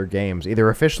to older games, either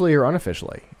officially or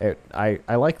unofficially. I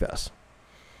like this.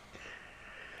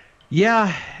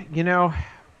 Yeah,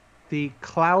 the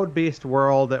cloud-based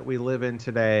world that we live in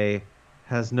today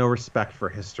has no respect for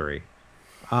history.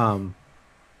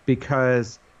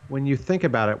 Because when you think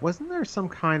about it, wasn't there some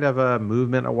kind of a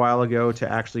movement a while ago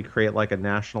to actually create like a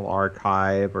national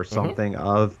archive or something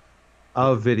of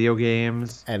video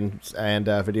games and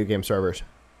video game servers?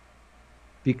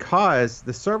 Because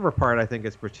the server part, I think,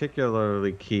 is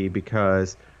particularly key,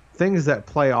 because things that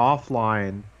play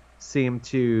offline seem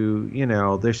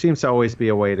to, there seems to always be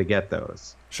a way to get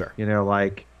those. Sure.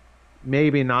 Like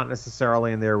maybe not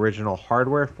necessarily in their original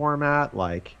hardware format,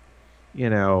 like,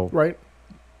 right.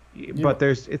 But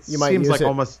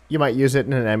you might use it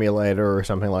in an emulator or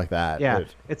something like that. Yeah,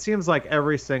 it seems like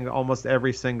almost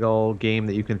every single game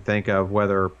that you can think of,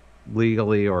 whether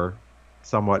legally or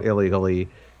somewhat illegally,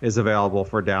 is available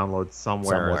for download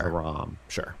somewhere as a ROM.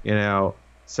 Sure.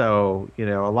 So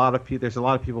there's a lot of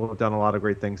people who have done a lot of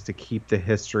great things to keep the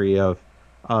history of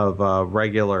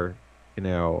regular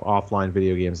offline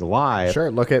video games alive. Sure.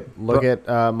 Look at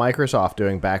Microsoft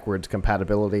doing backwards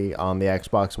compatibility on the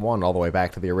Xbox One all the way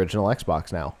back to the original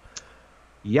Xbox now.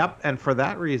 Yep, and for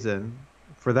that reason,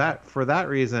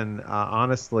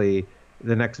 honestly,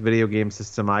 the next video game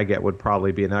system I get would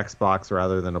probably be an Xbox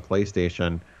rather than a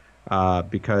PlayStation,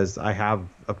 because I have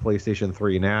a PlayStation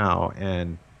 3 now,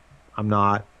 and I'm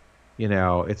not.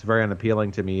 It's very unappealing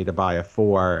to me to buy a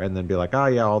 4 and then be like, oh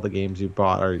yeah, all the games you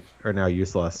bought are now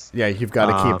useless. Yeah, you've got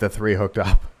to keep the 3 hooked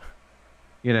up.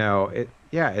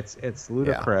 It's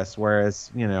ludicrous. Yeah.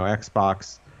 Whereas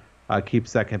Xbox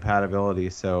keeps that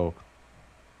compatibility, so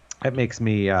it makes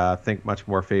me think much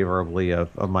more favorably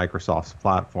of Microsoft's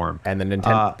platform. And the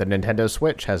Nintendo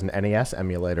Switch has an NES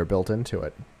emulator built into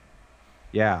it.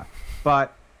 Yeah,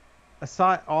 but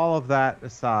all of that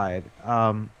aside.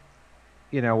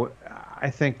 I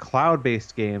think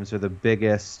cloud-based games are the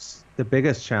biggest the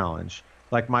biggest challenge.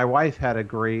 Like my wife had a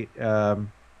great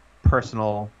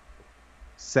personal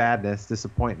sadness,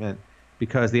 disappointment,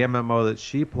 because the MMO that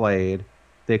she played,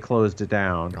 they closed it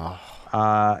down. Oh.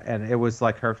 And it was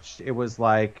like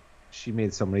she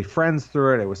made so many friends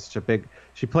through it. It was such a big,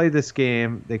 she played this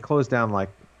game. They closed down like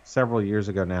several years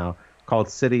ago now, called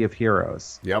City of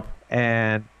Heroes. Yep.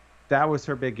 And that was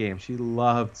her big game. She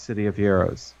loved City of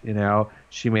Heroes. You know,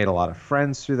 she made a lot of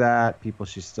friends through that, people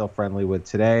she's still friendly with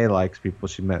today, like people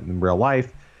she met in real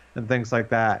life and things like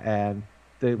that. And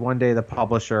one day the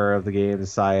publisher of the game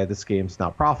decided this game's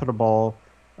not profitable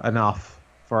enough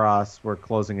for us. We're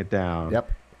closing it down. Yep.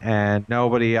 And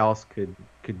nobody else could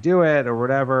do it or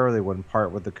whatever. They wouldn't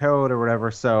part with the code or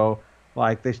whatever. So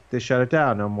like they shut it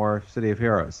down. No more City of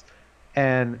Heroes.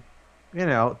 And you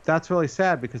know, that's really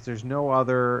sad because there's no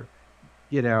other,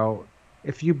 you know,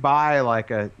 if you buy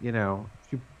like if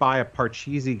you buy a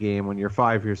Parcheesi game when you're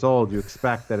 5 years old, you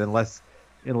expect that unless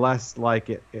like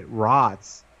it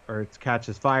rots or it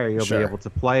catches fire, you'll be able to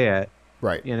play it.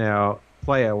 Right. You know,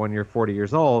 play it when you're 40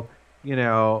 years old, you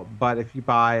know, but if you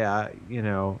buy,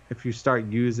 if you start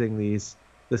using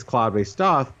this cloud-based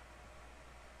stuff,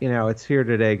 you know, it's here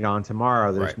today, gone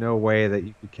tomorrow. There's no way that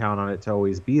you could count on it to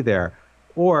always be there.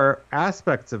 Or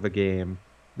aspects of a game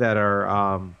that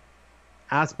are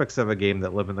aspects of a game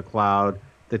that live in the cloud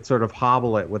that sort of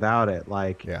hobble it without it.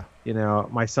 Like, you know,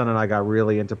 my son and I got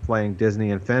really into playing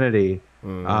Disney Infinity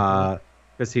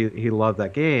because he loved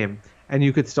that game. And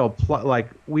you could still play, like,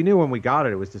 we knew when we got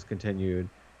it, it was discontinued,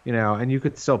 you know, and you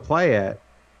could still play it.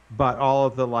 But all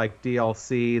of the, like,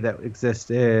 DLC that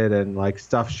existed and, like,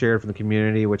 stuff shared from the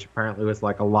community, which apparently was,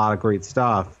 like, a lot of great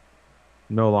stuff,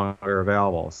 no longer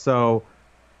available.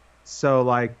 So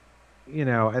like, you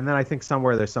know, and then I think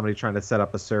somewhere there's somebody trying to set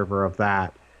up a server of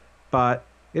that. But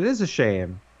it is a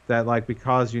shame that, like,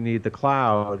 because you need the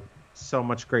cloud, so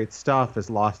much great stuff is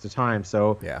lost to time.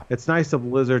 So it's nice of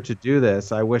Blizzard to do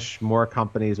this. I wish more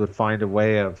companies would find a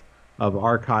way of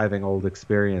archiving old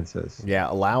experiences.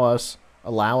 Yeah, allow us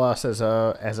as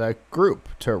a group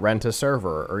to rent a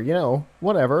server, or, you know,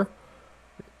 whatever.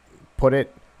 Put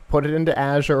it into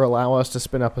Azure, allow us to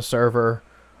spin up a server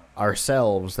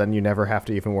ourselves, then you never have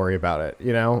to even worry about it.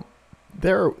 You know,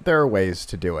 there are ways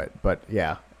to do it, but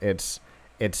yeah, it's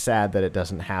sad that it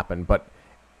doesn't happen. But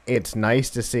it's nice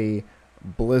to see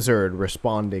Blizzard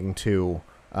responding to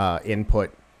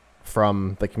input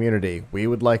from the community. We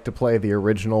would like to play the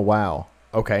original WoW.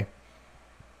 Okay.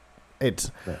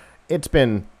 It's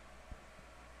been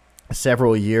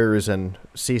several years and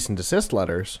cease and desist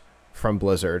letters from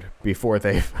Blizzard before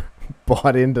they've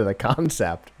bought into the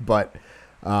concept, but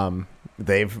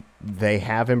they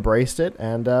have embraced it,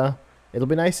 and it'll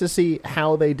be nice to see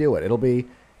how they do it. It'll be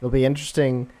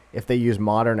interesting if they use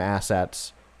modern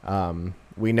assets.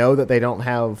 We know that they don't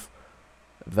have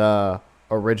the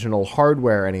original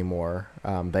hardware anymore.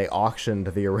 They auctioned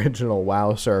the original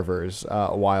WoW servers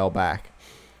a while back,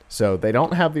 so they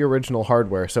don't have the original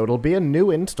hardware. So it'll be a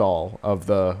new install of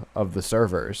the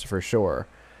servers for sure.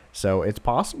 So it's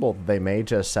possible that they may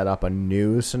just set up a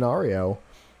new scenario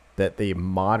that the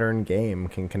modern game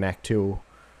can connect to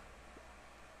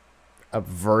a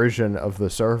version of the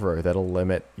server that'll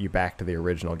limit you back to the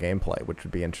original gameplay, which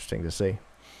would be interesting to see.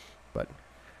 But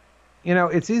you know,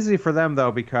 it's easy for them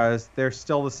though because they're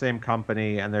still the same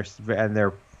company and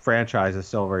their franchise is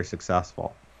still very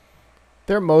successful.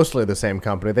 They're mostly the same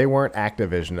company. They weren't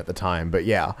Activision at the time, but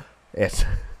yeah, it's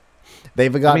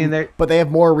they've gotten, but they have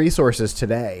more resources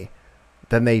today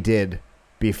than they did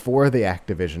before the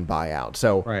Activision buyout.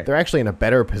 So they're actually in a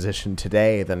better position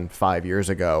today than 5 years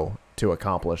ago to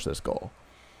accomplish this goal.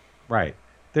 Right.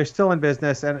 They're still in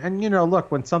business. And you know,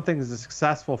 look, when something is a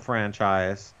successful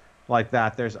franchise like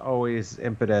that, there's always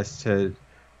impetus to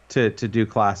do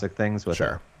classic things with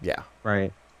it. Yeah.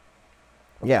 Right.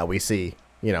 Yeah, we see,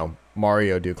 you know,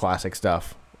 Mario do classic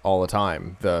stuff all the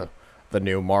time. The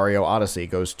new Mario Odyssey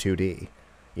goes 2D.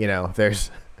 You know,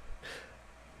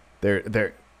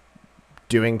 they're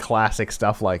doing classic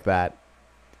stuff like that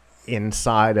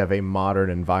inside of a modern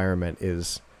environment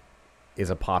is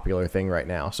a popular thing right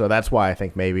now. So that's why I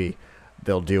think maybe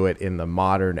they'll do it in the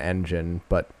modern engine,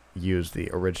 but use the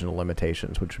original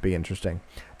limitations, which would be interesting.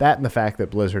 That and the fact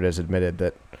that Blizzard has admitted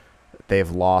that they've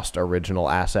lost original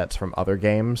assets from other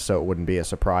games, so it wouldn't be a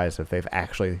surprise if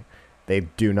they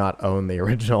do not own the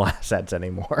original assets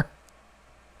anymore.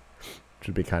 Which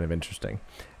would be kind of interesting.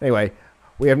 Anyway,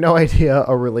 we have no idea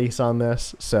a release on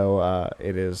this, so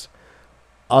it is,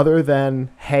 other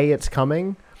than, hey, it's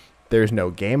coming, there's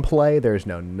no gameplay, there's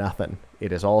no nothing.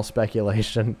 It is all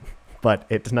speculation, but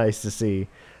it's nice to see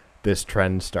this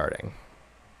trend starting.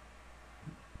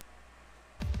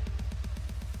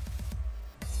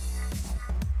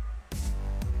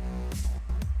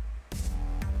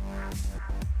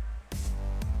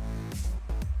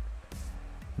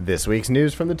 This week's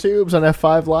news from the tubes on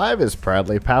F5 Live is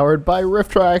proudly powered by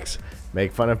RiffTrax.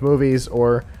 Make fun of movies,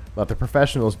 or let the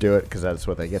professionals do it, because that's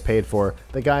what they get paid for.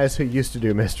 The guys who used to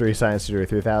do Mystery Science Theater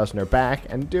 3000 are back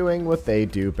and doing what they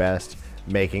do best,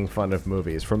 making fun of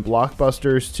movies. From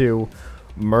blockbusters to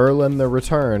Merlin the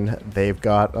Return, they've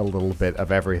got a little bit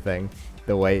of everything.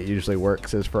 The way it usually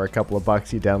works is for a couple of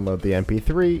bucks you download the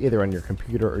MP3, either on your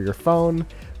computer or your phone,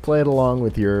 play it along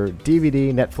with your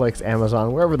DVD, Netflix,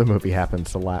 Amazon, wherever the movie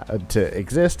happens to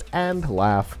exist, and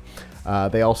laugh.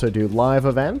 They also do live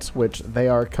events, which they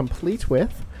are complete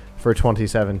with for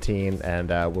 2017, and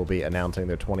will be announcing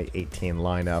their 2018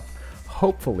 lineup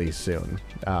hopefully soon.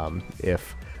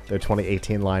 If their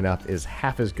 2018 lineup is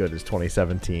half as good as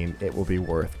 2017, it will be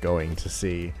worth going to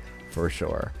see for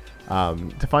sure.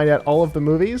 To find out all of the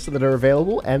movies that are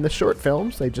available and the short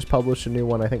films, they just published a new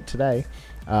one, I think, today.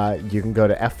 You can go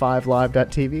to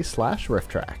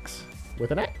f5live.tv/rifftrax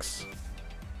with an X.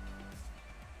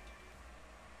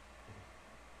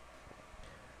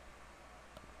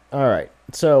 All right.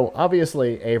 So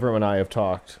obviously, Avram and I have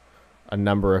talked a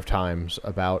number of times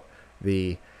about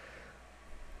the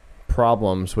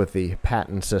problems with the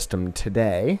patent system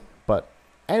today, but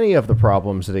any of the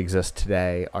problems that exist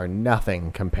today are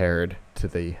nothing compared to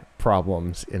the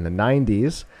problems in the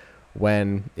 90s,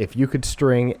 when if you could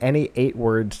string any 8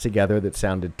 words together that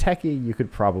sounded techie, you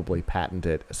could probably patent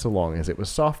it so long as it was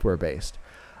software-based.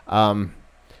 And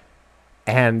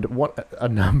a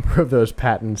number of those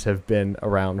patents have been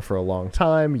around for a long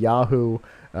time. Yahoo,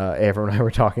 Avram and I were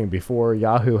talking before,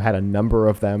 Yahoo had a number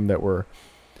of them that were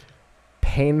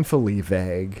painfully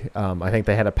vague. I think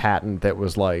they had a patent that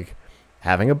was like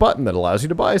having a button that allows you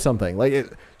to buy something.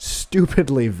 Like,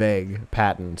 stupidly vague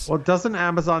patents. Well, doesn't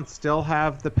Amazon still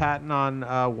have the patent on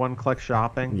one-click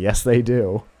shopping? Yes, they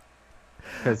do.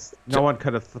 Because no one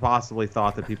could have possibly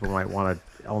thought that people might want to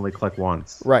only click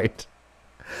once. Right.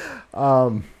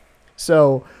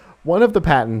 So one of the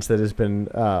patents that has been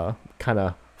kind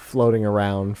of floating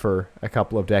around for a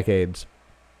couple of decades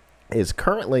is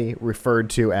currently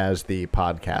referred to as the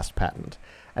podcast patent.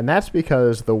 And that's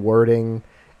because the wording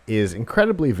is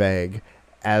incredibly vague,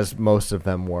 as most of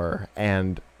them were,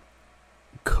 and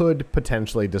could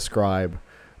potentially describe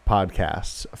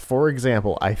podcasts. For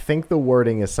example, I think the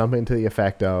wording is something to the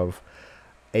effect of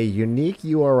a unique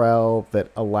URL that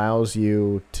allows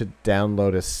you to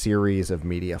download a series of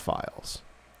media files.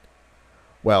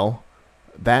 Well,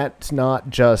 that's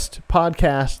not just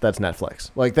podcast, that's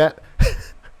Netflix. Like that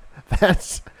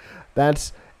that's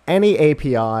any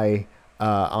API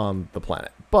on the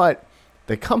planet. But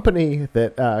the company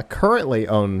that currently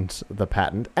owns the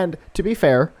patent, and to be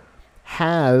fair,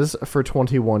 has for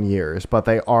 21 years, but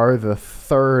they are the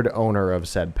third owner of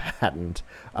said patent,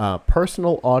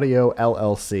 Personal Audio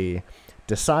LLC,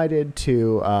 decided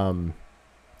to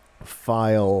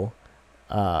file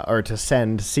or to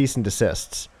send cease and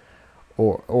desists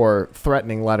or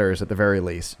threatening letters at the very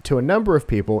least to a number of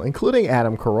people, including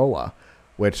Adam Carolla,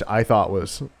 which I thought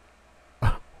was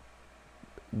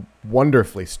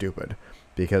wonderfully stupid,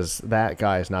 because that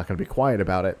guy is not going to be quiet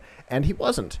about it, and he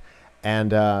wasn't.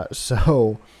 And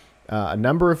so a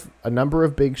number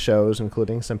of big shows,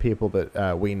 including some people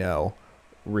that we know,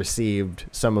 received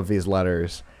some of these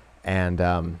letters,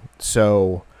 and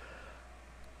so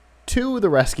to the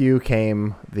rescue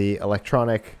came the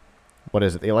Electronic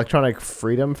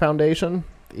Freedom Foundation,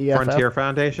 EFF? Frontier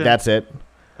Foundation. That's it.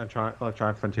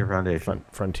 Electronic Frontier Foundation.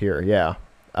 Frontier, yeah.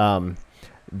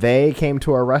 They came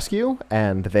to our rescue,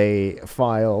 and they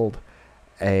filed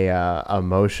a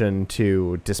motion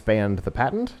to disband the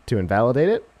patent, to invalidate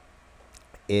it.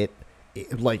 It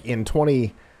like in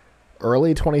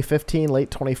early 2015,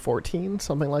 late 2014,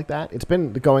 something like that. It's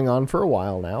been going on for a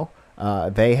while now.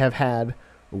 They have had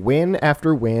win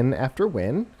after win after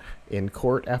win in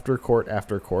court after court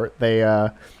after court. They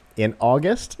in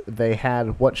August, they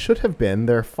had what should have been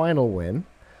their final win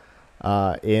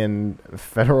in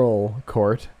federal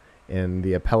court, in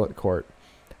the appellate court.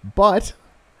 But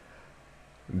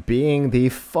being the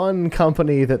fun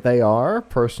company that they are,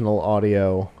 Personal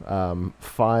Audio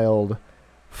filed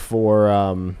for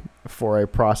a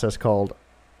process called,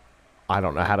 I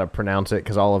don't know how to pronounce it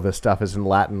because all of this stuff is in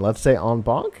Latin. Let's say en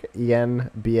banc,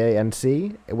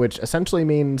 ENBANC, which essentially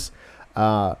means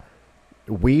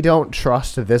we don't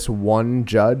trust this one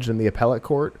judge in the appellate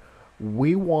court.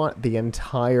 We want the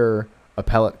entire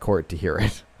appellate court to hear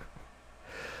it.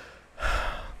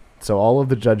 So all of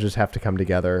the judges have to come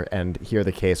together and hear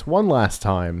the case one last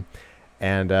time.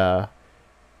 And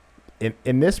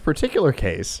in this particular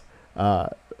case,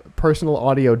 Personal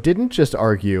Audio didn't just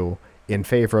argue in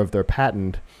favor of their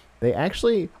patent. They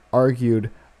actually argued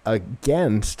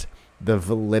against the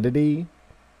validity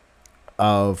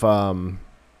of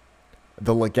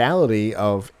the legality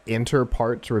of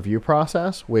inter-parts review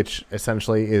process, which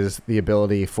essentially is the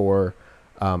ability for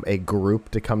a group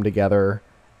to come together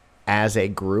as a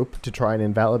group to try and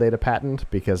invalidate a patent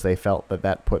because they felt that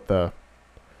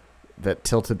that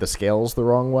tilted the scales the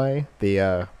wrong way.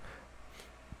 The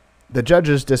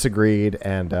judges disagreed,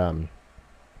 and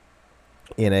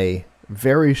in a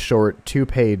very short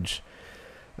 2-page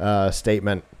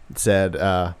statement said,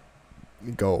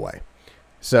 go away.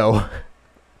 So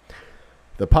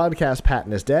the podcast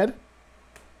patent is dead.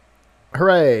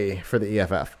 Hooray for the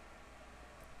EFF.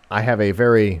 I have a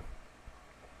very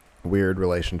weird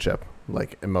relationship,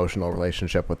 like emotional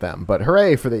relationship with them, but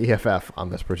hooray for the EFF on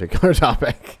this particular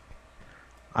topic.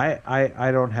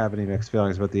 I don't have any mixed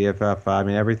feelings with the EFF. I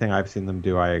mean, everything I've seen them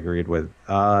do, I agreed with.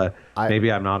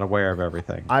 Maybe I'm not aware of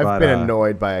everything. I've been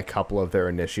annoyed by a couple of their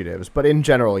initiatives, but in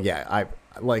general, yeah, I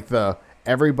like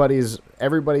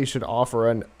everybody should offer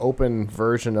an open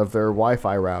version of their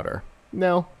Wi-Fi router.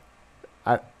 No,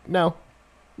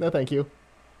 thank you.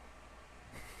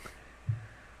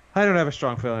 I don't have a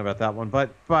strong feeling about that one,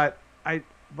 but I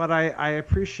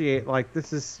appreciate, like,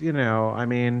 this is, I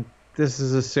mean, this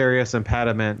is a serious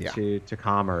impediment to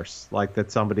commerce, like that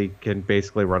somebody can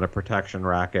basically run a protection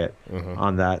racket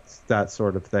on that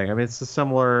sort of thing. I mean, it's a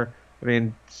similar. I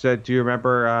mean, so do you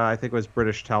remember? I think it was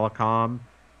British Telecom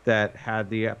that had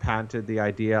patented the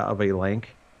idea of a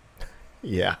link.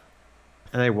 Yeah.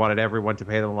 And they wanted everyone to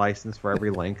pay them a license for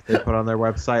every link they put on their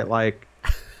website. Like,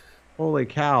 holy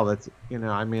cow, that's,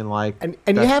 I mean, like, and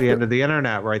that's the end of the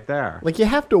internet right there. Like, you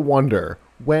have to wonder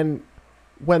when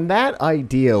that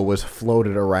idea was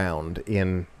floated around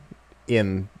in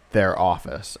their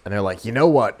office, and they're like, you know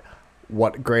what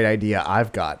great idea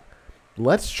I've got.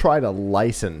 Let's try to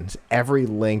license every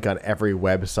link on every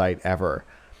website ever.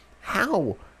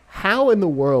 How in the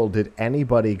world did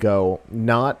anybody go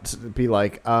not be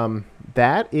like,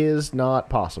 that is not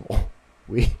possible.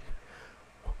 We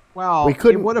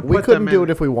couldn't do it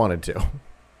if we wanted to.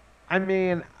 I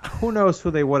mean, who knows who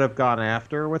they would have gone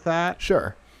after with that?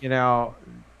 Sure. I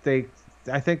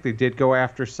think they did go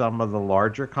after some of the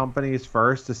larger companies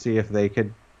first to see if they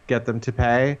could get them to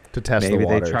pay. To test the waters.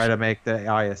 Maybe they try to make the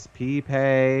ISP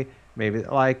pay. Maybe,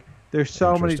 like, there's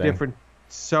so many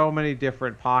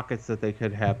different pockets that they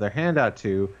could have their hand out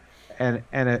to, and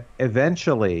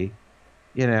eventually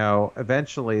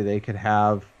they could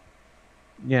have,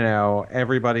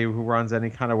 everybody who runs any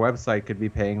kind of website could be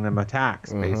paying them a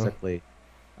tax, basically.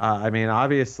 I mean,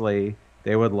 obviously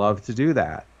they would love to do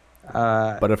that.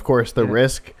 But of course, the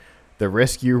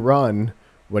risk you run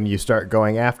when you start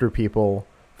going after people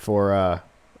for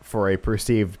a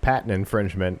perceived patent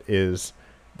infringement is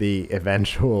the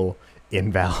eventual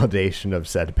invalidation of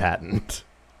said patent.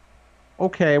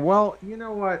 Okay, well, you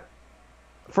know what?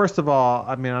 First of all,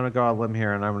 I mean, I'm going to go on a limb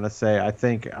here, and I'm going to say I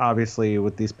think obviously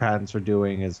what these patents are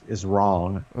doing is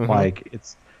wrong. Like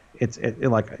it's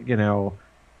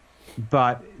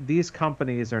but these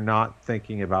companies are not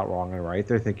thinking about wrong and right.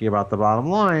 They're thinking about the bottom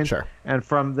line. Sure. And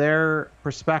from their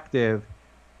perspective,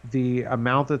 the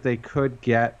amount that they could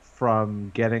get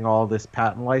from getting all this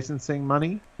patent licensing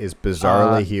money is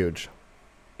bizarrely huge.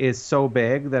 Is so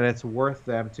big that it's worth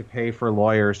them to pay for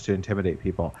lawyers to intimidate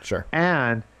people. Sure.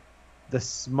 And the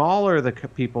smaller the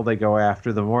people they go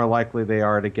after, the more likely they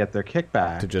are to get their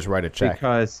kickback. To just write a check.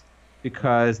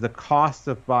 Because the cost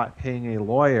of paying a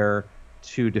lawyer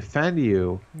to defend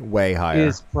you way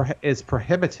higher is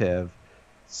prohibitive.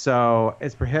 So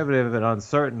it's prohibitive and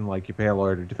uncertain. Like, you pay a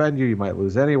lawyer to defend you, you might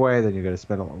lose anyway. Then you're going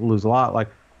to lose a lot. Like,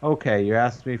 okay, you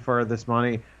asked me for this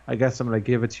money. I guess I'm going to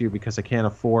give it to you because I can't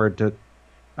afford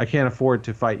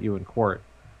to fight you in court.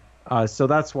 So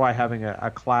that's why having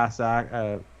a class act,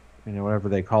 whatever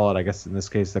they call it, I guess in this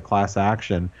case the class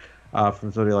action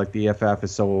from somebody like the EFF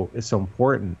is so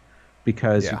important,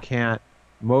 because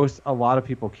a lot of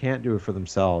people can't do it for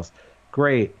themselves.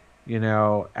 Great,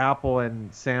 Apple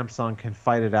and Samsung can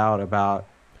fight it out about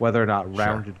whether or not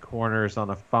rounded corners on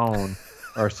a phone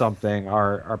or something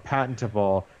are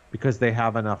patentable, because they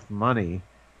have enough money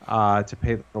to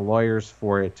pay the lawyers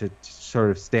for it to sort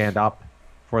of stand up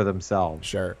for themselves.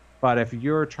 Sure. But if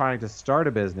you're trying to start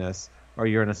a business, or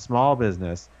you're in a small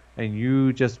business and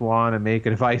you just want to make a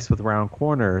device with round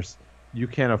corners, you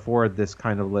can't afford this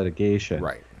kind of litigation.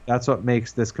 Right. That's what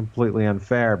makes this completely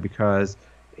unfair, because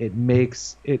it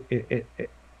makes it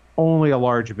only a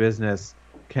large business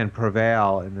can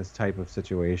prevail in this type of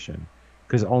situation,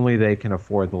 because only they can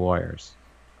afford the lawyers.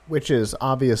 Which is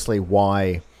obviously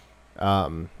why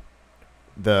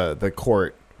the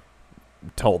court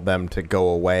told them to go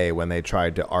away when they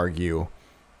tried to argue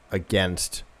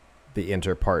against the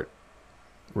interpart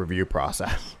review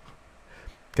process.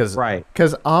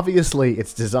 Because obviously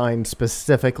it's designed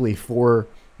specifically for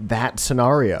that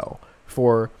scenario,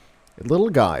 for little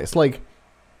guys. Like,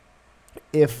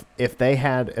 if they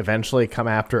had eventually come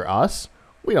after us,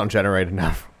 we don't generate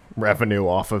enough revenue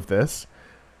off of this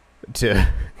to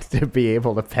be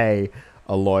able to pay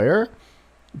a lawyer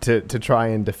to try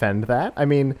and defend that. I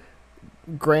mean,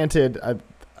 granted, a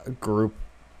group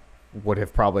would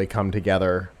have probably come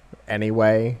together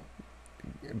anyway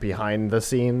behind the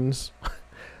scenes.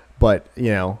 But,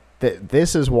 you know,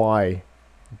 this is why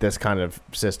this kind of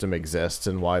system exists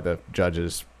and why the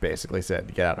judges basically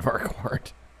said, get out of our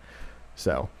court.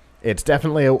 So it's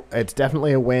definitely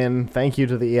a win. Thank you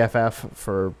to the EFF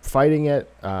for fighting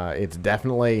it. It's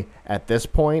definitely, at this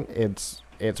point, it's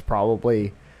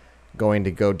probably going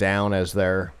to go down as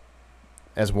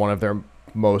one of their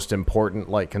most important,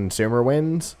 like, consumer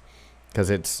wins, because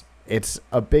it's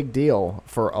a big deal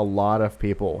for a lot of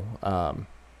people.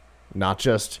 Not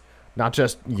just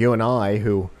you and I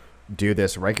who do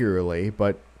this regularly,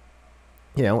 but,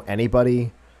 you know,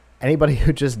 anybody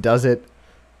who just does it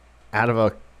out of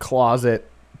a closet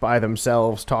by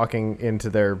themselves talking into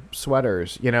their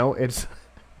sweaters. You know, it's...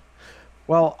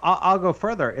 Well, I'll go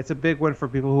further. It's a big win for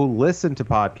people who listen to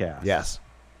podcasts. Yes.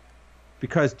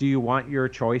 Because do you want your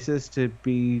choices to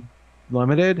be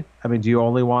limited? I mean, do you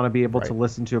only want to be able to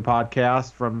listen to a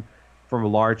podcast from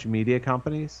large media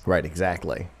companies? Right,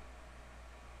 exactly.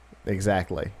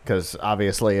 Exactly. Because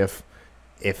obviously if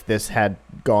this had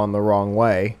gone the wrong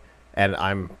way, and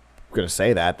I'm going to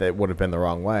say that would have been the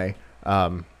wrong way,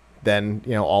 then,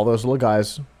 you know, all those little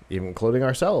guys, even including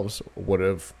ourselves, would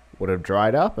have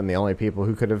dried up, and the only people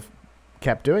who could have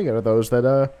kept doing it are those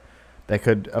that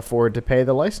could afford to pay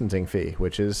the licensing fee,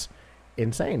 which is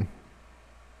insane.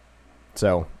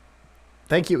 So,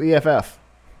 thank you, EFF.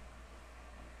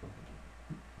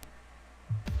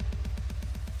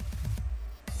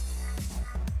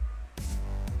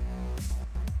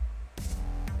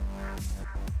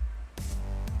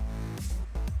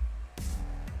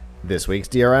 This week's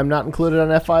DRM not included on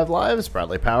F5 Live is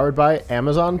proudly powered by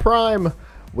Amazon Prime.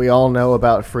 We all know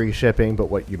about free shipping, but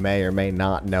what you may or may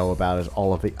not know about is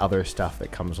all of the other stuff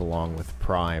that comes along with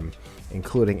Prime,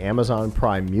 including Amazon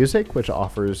Prime Music, which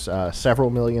offers several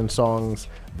million songs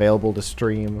available to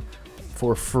stream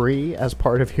for free as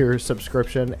part of your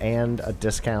subscription, and a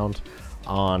discount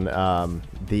on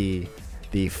the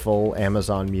full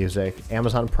Amazon Music.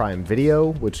 Amazon Prime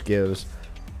Video, which gives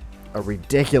a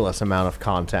ridiculous amount of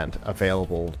content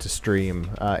available to stream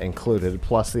included,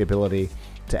 plus the ability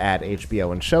to add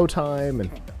HBO and Showtime and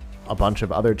a bunch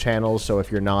of other channels. So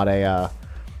if you're not a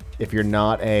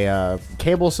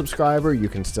cable subscriber, you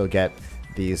can still get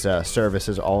these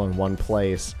services all in one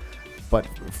place. But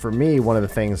for me, one of the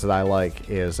things that I like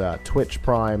is Twitch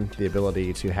Prime, the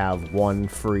ability to have one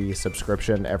free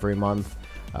subscription every month,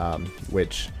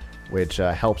 which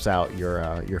helps out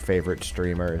your favorite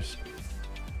streamers.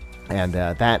 And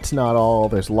that's not all.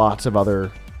 There's lots of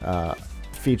other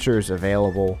features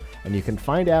available, and you can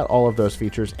find out all of those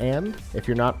features. And if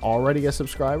you're not already a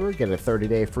subscriber, get a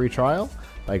 30-day free trial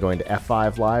by going to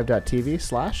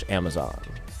f5live.tv/Amazon.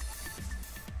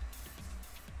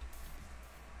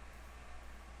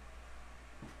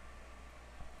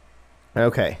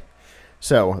 Okay,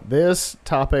 so this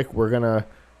topic we're going to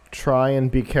try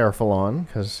and be careful on,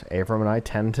 because Avram and I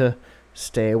tend to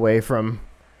stay away from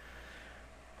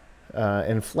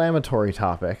inflammatory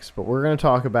topics, but we're going to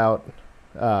talk about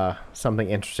something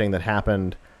interesting that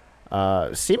happened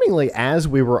seemingly as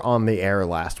we were on the air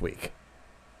last week.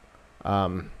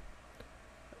 Anthony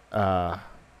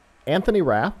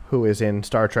Rapp, who is in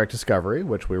Star Trek Discovery,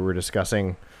 which we were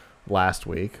discussing last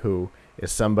week, who is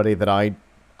somebody that I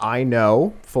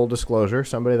know, full disclosure,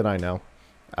 somebody that I know,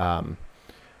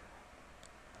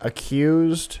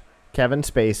 accused Kevin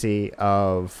Spacey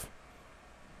of...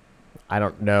 I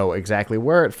don't know exactly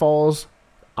where it falls.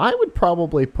 I would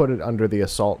probably put it under the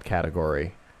assault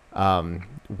category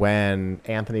when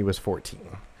Anthony was 14.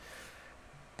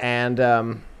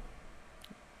 And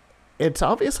it's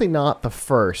obviously not the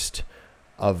first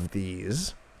of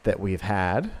these that we've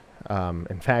had.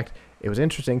 In fact, it was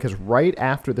interesting because right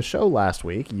after the show last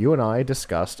week, you and I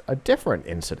discussed a different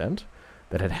incident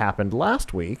that had happened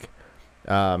last week,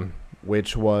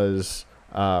 which was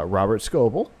Robert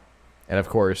Scoble. And of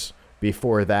course...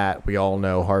 before that, we all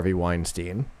know Harvey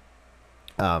Weinstein.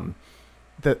 The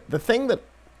thing that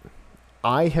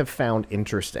I have found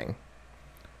interesting,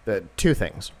 two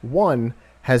things. One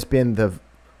has been the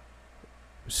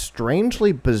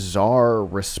strangely bizarre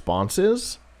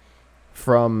responses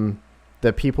from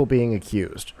the people being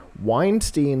accused.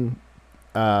 Weinstein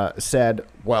said,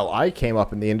 well, I came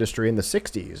up in the industry in the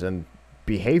 60s, and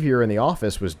behavior in the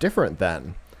office was different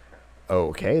then.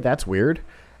 Okay, that's weird.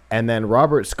 And then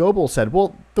Robert Scoble said,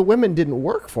 well, the women didn't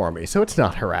work for me, so it's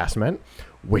not harassment,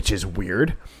 which is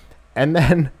weird. And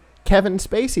then Kevin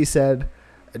Spacey said,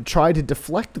 tried to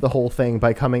deflect the whole thing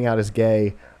by coming out as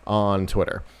gay on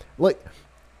Twitter. Like,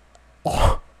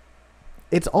 oh,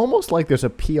 it's almost like there's a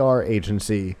PR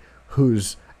agency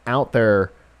who's out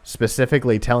there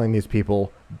specifically telling these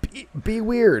people, be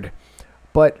weird.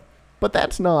 But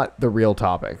that's not the real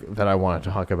topic that I want to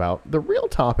talk about. The real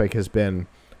topic has been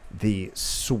the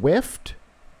swift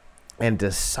and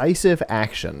decisive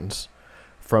actions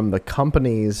from the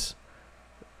companies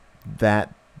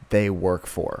that they work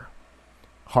for.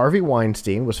 Harvey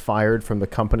Weinstein was fired from the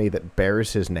company that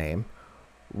bears his name.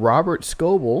 Robert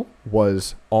Scoble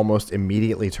was almost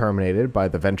immediately terminated by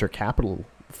the venture capital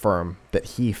firm that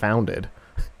he founded.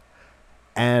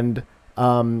 And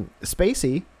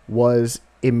Spacey was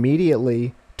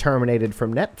immediately terminated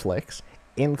from Netflix,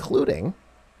 including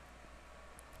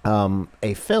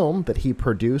a film that he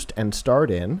produced and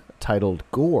starred in titled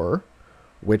Gore,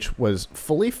 which was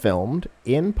fully filmed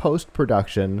in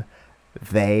post-production.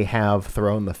 They have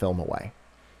thrown the film away.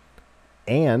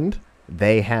 And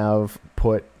they have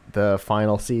put the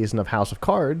final season of House of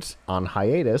Cards on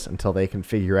hiatus until they can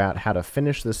figure out how to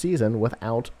finish the season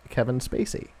without Kevin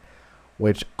Spacey,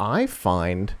 which I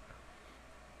find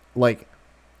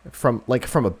from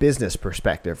a business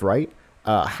perspective, right?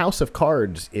 House of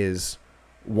Cards is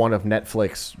one of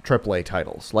Netflix AAA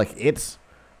titles. Like, it's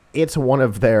one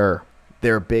of their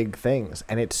big things,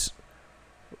 and it's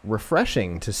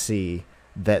refreshing to see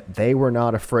that they were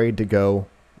not afraid to go,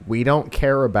 we don't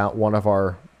care about one of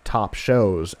our top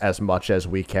shows as much as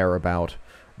we care about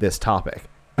this topic.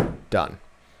 Done.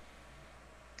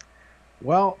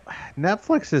 Well,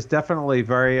 Netflix is definitely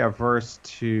very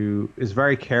is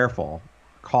very careful,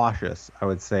 cautious, I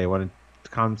would say, when it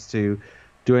comes to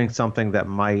doing something that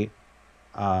might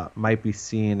be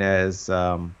seen as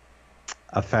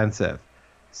offensive.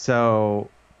 So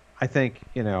I think,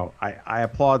 I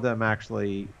applaud them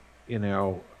actually,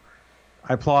 I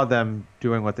applaud them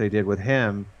doing what they did with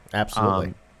him.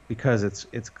 Absolutely. Because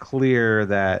it's clear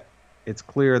that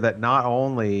not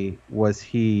only was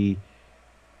he,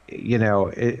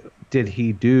 did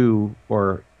he do,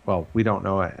 or, well, we don't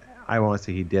know. I won't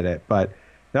say he did it, but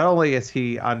not only is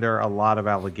he under a lot of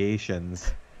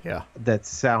allegations that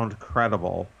sound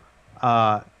credible,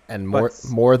 and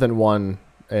more than one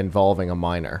involving a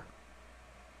minor.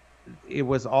 It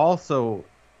was also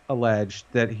alleged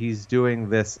that he's doing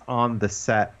this on the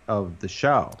set of the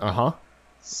show.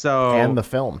 So and the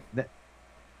film.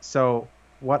 So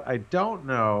what I don't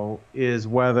know is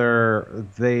whether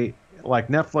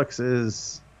Netflix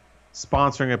is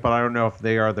sponsoring it, but I don't know if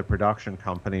they are the production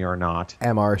company or not.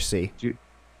 MRC.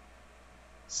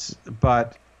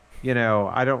 But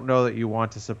I don't know that you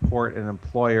want to support an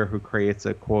employer who creates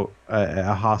a quote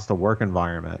a hostile work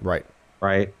environment. Right.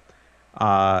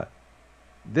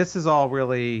 This is all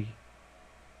really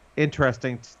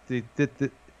interesting.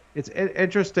 It's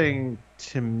interesting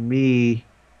to me.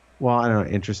 Well, I don't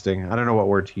know. Interesting. I don't know what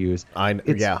word to use.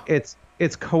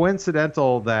 It's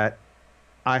coincidental that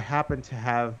I happen to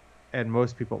have, and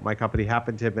most people at my company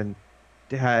happen to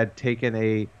had taken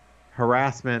a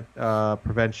harassment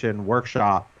prevention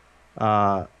workshop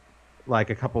like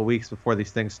a couple of weeks before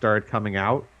these things started coming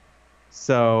out.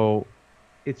 So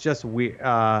it's just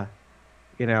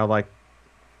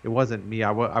it wasn't me.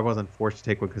 I wasn't forced to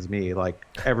take one because me. Like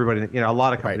everybody, a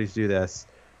lot of companies do this.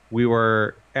 We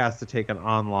were asked to take an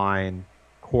online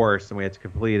course and we had to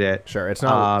complete it. Sure, it's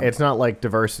not like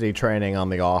diversity training on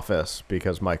The Office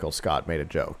because Michael Scott made a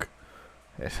joke.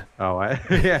 Yeah.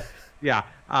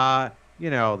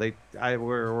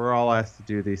 We're all asked to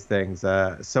do these things.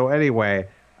 So anyway,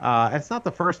 it's not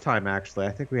the first time actually.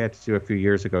 I think we had to do a few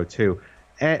years ago too.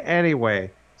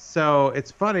 Anyway, so it's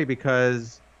funny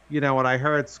because when I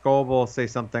heard Scoble say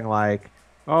something like,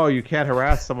 "Oh, you can't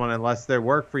harass someone unless they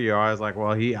work for you," I was like,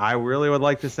 "Well, I really would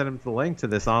like to send him the link to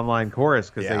this online course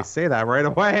because they say that right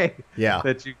away. Yeah,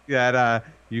 that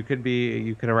you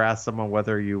can harass someone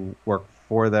whether you work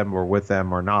for them or with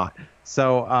them or not."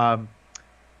 So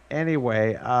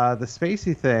anyway, the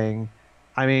Spacey thing.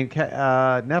 I mean,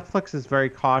 Netflix is very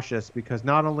cautious because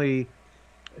not only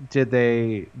did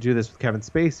they do this with Kevin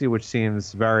Spacey, which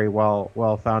seems very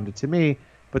well founded to me,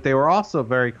 but they were also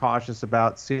very cautious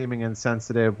about seeming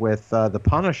insensitive with the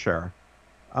Punisher,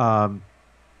 in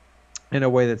a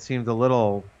way that seemed a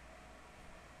little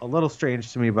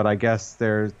strange to me. But I guess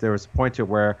there was a point to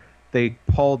where they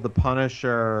pulled the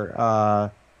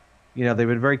Punisher they've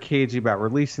been very cagey about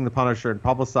releasing the Punisher and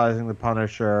publicizing the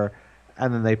Punisher,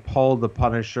 and then they pulled the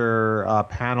Punisher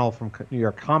panel from New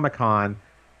York Comic Con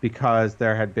because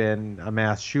there had been a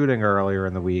mass shooting earlier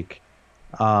in the week.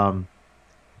 So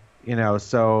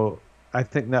I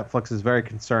think Netflix is very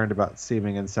concerned about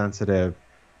seeming insensitive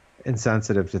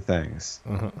to things.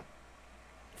 Mm-hmm.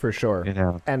 For sure.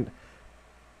 And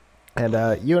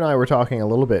you and I were talking a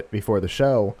little bit before the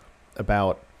show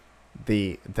about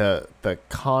the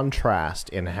contrast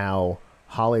in how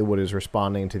Hollywood is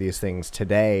responding to these things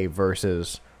today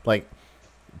versus, like,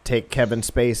 take Kevin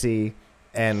Spacey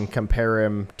and compare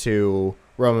him to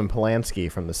Roman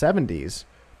Polanski from the 70s,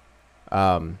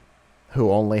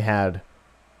 who only had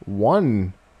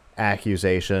one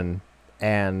accusation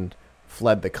and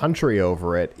fled the country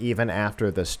over it, even after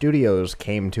the studios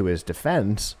came to his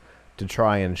defense to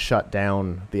try and shut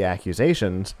down the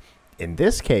accusations. In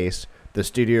this case, the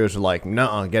studios are like,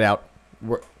 "Nuh-uh, get out."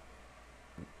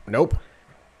 Nope.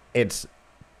 And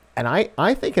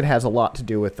I think it has a lot to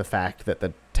do with the fact that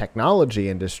the technology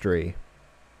industry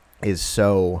is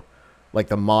so, like,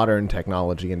 the modern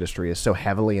technology industry is so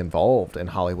heavily involved in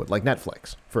Hollywood, like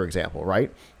Netflix, for example,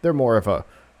 right? They're more of a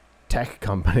tech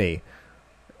company.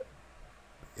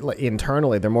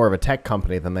 Internally, they're more of a tech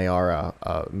company than they are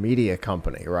a media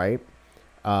company, right?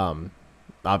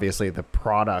 Obviously, the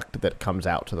product that comes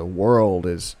out to the world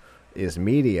is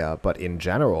media, but in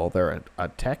general, they're a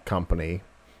tech company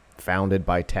founded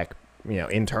by tech,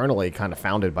 internally kind of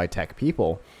founded by tech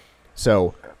people.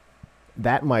 So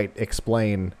that might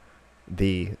explain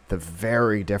the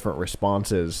very different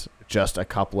responses just a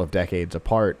couple of decades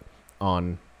apart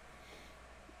on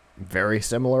very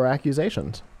similar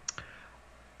accusations.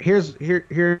 Here's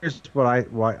what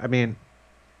I mean.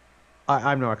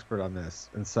 I'm no expert on this,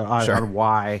 and so on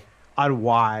why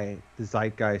the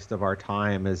zeitgeist of our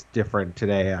time is different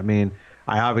today. I mean,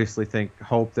 I obviously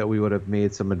hope that we would have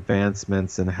made some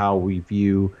advancements in how we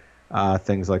view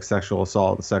things like sexual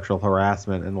assault and sexual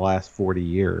harassment in the last 40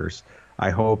 years. I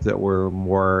hope that we're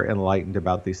more enlightened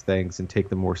about these things and take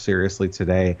them more seriously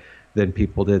today than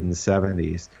people did in the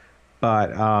 70s.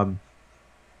 But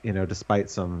despite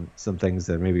some things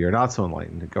that maybe are not so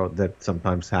enlightened that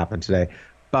sometimes happen today.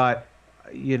 But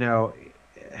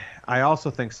I also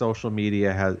think social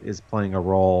media is playing a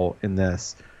role in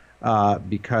this,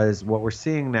 because what we're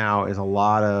seeing now is a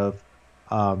lot of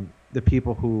the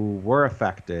people who were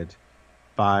affected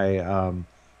by, a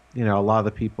lot of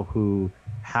the people who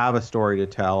have a story to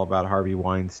tell about Harvey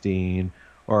Weinstein,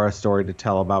 or a story to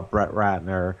tell about Brett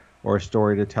Ratner, or a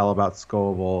story to tell about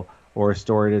Scoble, or a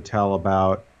story to tell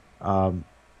about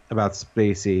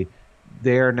Spacey.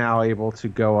 They're now able to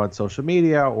go on social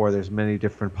media, or there's many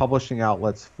different publishing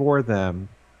outlets for them,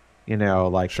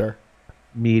 like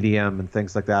Medium and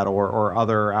things like that, or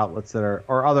other outlets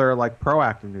or other, like,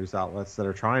 proactive news outlets that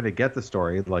are trying to get the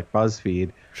story, like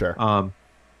BuzzFeed, that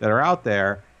are out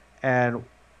there. And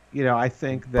I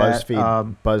think that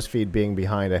BuzzFeed being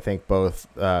behind, I think, both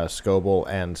Scoble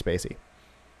and Spacey.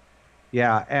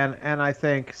 Yeah, and I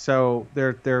think so.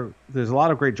 There's a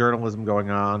lot of great journalism going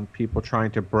on. People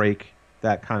trying to break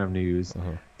that kind of news.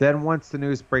 Mm-hmm. Then once the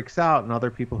news breaks out and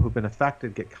other people who've been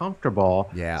affected get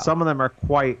comfortable, some of them are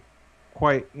quite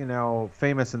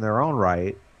famous in their own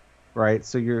right.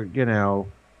 So you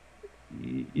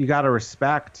got to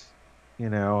respect.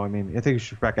 I mean, I think you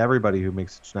should respect everybody who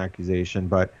makes such an accusation.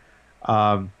 But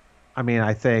I mean,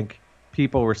 I think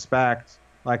people respect,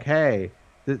 like, hey,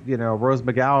 Rose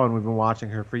McGowan, we've been watching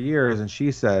her for years, and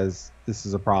she says this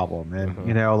is a problem. And,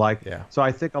 so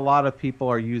I think a lot of people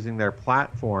are using their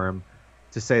platform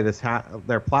to say this,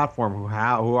 their platform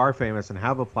who are famous and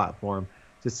have a platform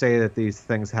to say that these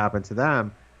things happen to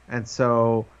them. And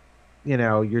so,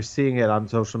 you're seeing it on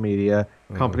social media.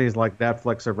 Mm-hmm. Companies like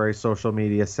Netflix are very social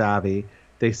media savvy.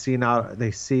 They see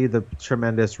the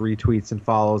tremendous retweets and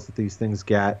follows that these things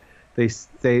get. They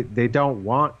don't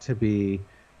want to be.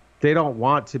 They don't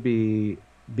want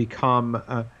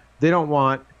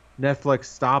Netflix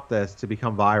stop this to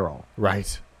become viral.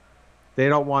 Right. They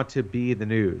don't want to be the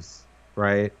news,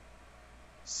 right?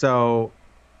 So,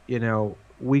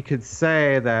 we could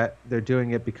say that they're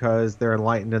doing it because they're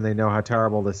enlightened and they know how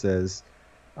terrible this is,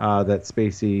 that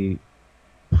Spacey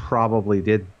probably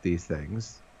did these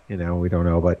things. We don't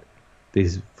know, but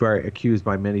he's very accused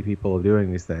by many people of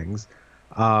doing these things.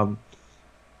 And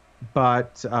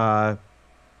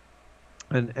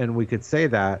we could say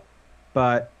that,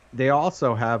 but they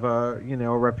also have a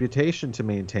reputation to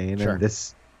maintain, and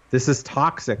this is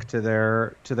toxic to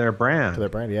their brand. To their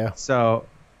brand, yeah. So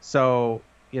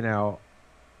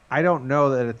I don't know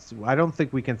that I don't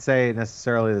think we can say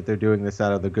necessarily that they're doing this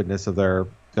out of the goodness of their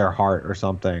their heart or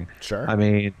something. Sure. I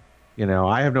mean,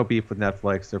 I have no beef with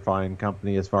Netflix. They're fine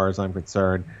company as far as I'm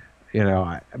concerned.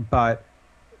 But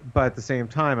at the same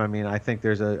time, I mean, I think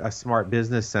there's a smart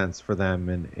business sense for them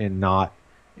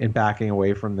in backing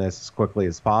away from this as quickly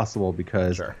as possible,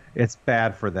 because Sure. it's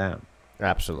bad for them.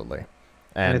 Absolutely.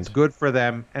 And it's good for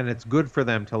them,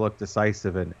 to look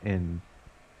decisive in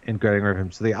getting rid of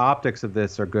him. So the optics of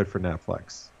this are good for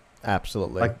Netflix.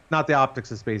 Absolutely. Like, not the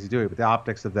optics of Spacey doing it, but the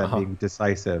optics of them being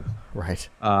decisive, right,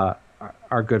 are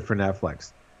good for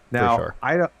Netflix. Now, for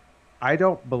sure. I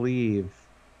don't believe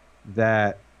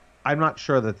that. I'm not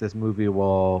sure that this movie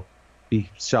will be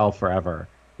shelved forever.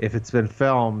 If it's been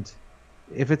filmed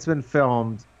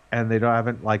and they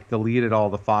haven't like deleted all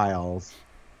the files,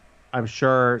 I'm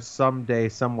sure someday,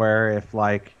 somewhere, if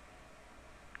like,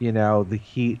 the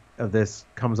heat of this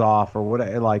comes off or what,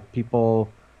 like people,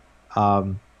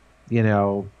 I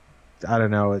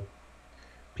don't know,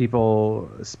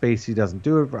 Spacey doesn't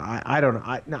do it. I don't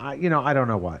know. I don't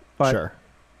know what. But sure.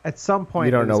 At some point,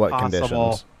 you don't know what possible,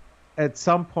 conditions. At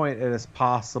some point, it is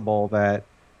possible that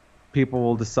people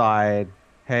will decide,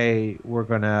 hey, we're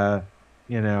gonna,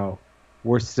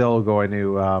 we're still going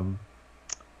to,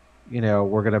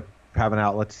 we're gonna have an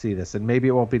outlet to see this, and maybe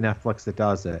it won't be Netflix that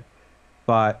does it,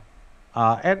 but.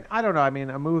 And I don't know. I mean,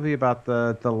 a movie about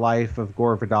the life of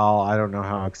Gore Vidal, I don't know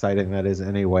how exciting that is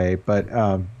anyway, but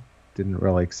didn't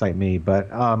really excite me. But,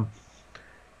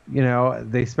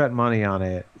 they spent money on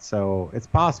it, so it's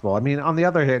possible. I mean, on the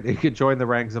other hand, it could join the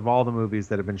ranks of all the movies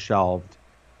that have been shelved.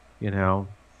 You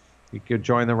could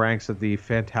join the ranks of the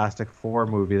Fantastic Four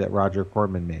movie that Roger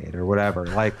Corman made or whatever.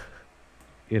 Like,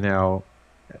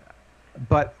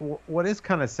 But what is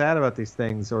kind of sad about these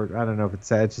things, or I don't know if it's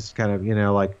sad, it's just kind of,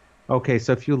 like, okay,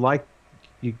 so if you like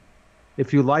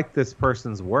this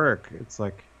person's work, it's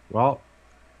like, well,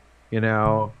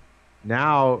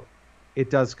 now it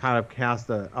does kind of cast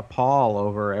a pall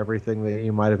over everything that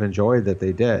you might have enjoyed that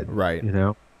they did. Right.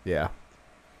 Yeah.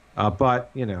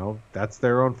 But, that's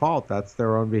their own fault. That's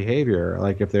their own behavior.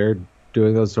 Like, if they're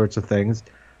doing those sorts of things,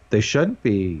 they shouldn't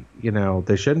be,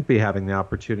 having the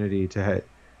opportunity to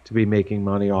be making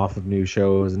money off of new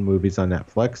shows and movies on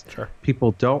Netflix. Sure.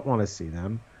 People don't want to see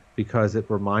them because it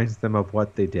reminds them of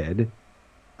what they did.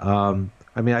 I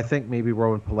mean, I think maybe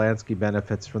Roman Polanski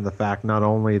benefits from the fact not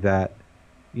only that,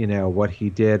 what he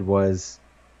did was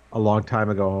a long time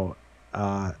ago,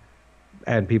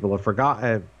 and people have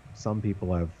forgotten, some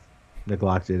people have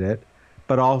neglected it,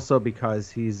 but also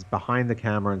because he's behind the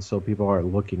camera and so people are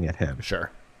looking at him. Sure.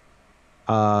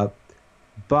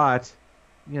 But,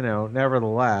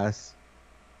 nevertheless,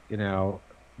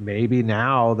 maybe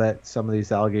now that some of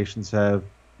these allegations have,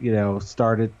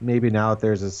 started, maybe now that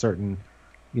there's a certain,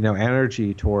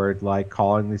 energy toward like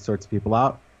calling these sorts of people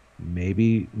out,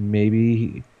 maybe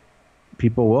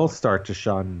people will start to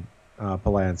shun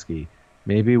Polanski.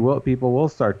 Maybe people will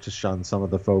start to shun some of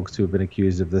the folks who have been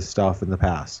accused of this stuff in the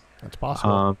past. That's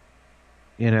possible.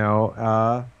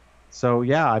 So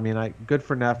yeah, I mean, good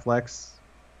for Netflix,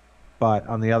 but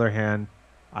on the other hand,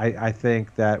 I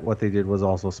think that what they did was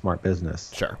also smart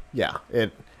business. Sure. Yeah.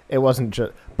 It wasn't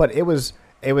just, but it was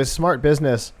smart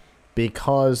business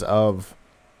because of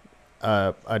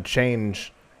a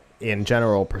change in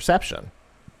general perception.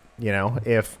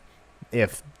 If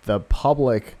the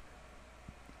public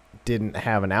didn't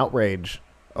have an outrage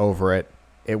over it,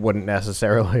 it wouldn't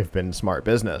necessarily have been smart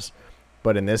business.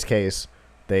 But in this case,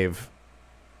 they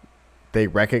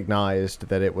recognized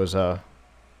that it was a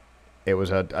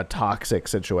toxic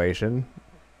situation,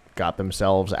 got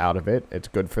themselves out of it. It's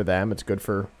good for them. It's good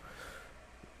for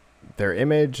their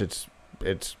image. It's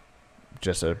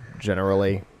just a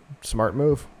generally smart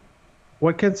move.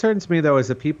 What concerns me, though, is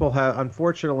that people have,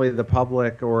 unfortunately, the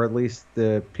public, or at least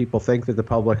the people think that the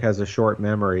public has a short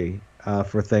memory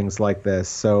for things like this.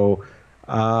 So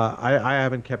I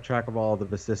haven't kept track of all the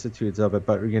vicissitudes of it,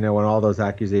 but, when all those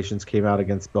accusations came out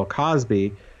against Bill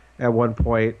Cosby, at one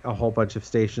point, a whole bunch of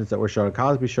stations that were showing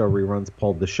Cosby Show reruns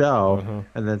pulled the show,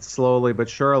 and then slowly but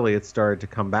surely it started to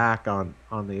come back on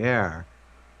the air.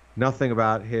 Nothing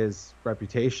about his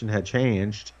reputation had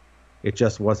changed. It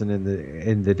just wasn't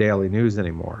in the daily news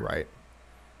anymore. Right.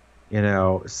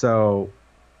 So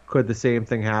could the same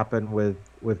thing happen with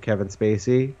Kevin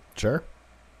Spacey? Sure.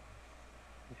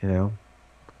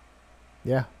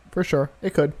 Yeah, for sure.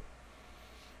 It could.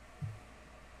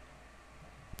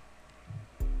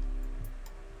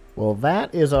 Well,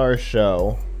 that is our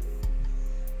show.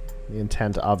 The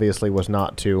intent obviously was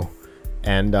not to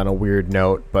end on a weird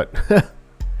note, but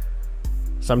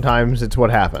sometimes it's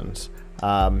what happens.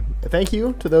 Thank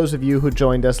you to those of you who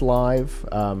joined us live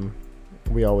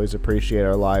We always appreciate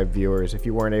our live viewers. If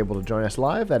you weren't able to join us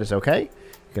live, that is okay.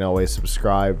 You can always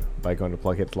subscribe by going to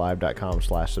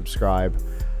PLUGHITZlive.com/subscribe.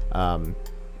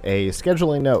 A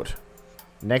scheduling note.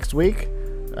 Next week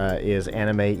is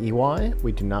Anime EY.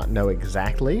 We do not know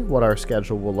exactly what our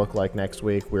schedule will look like next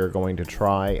week. We're going to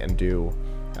try and do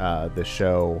the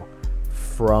show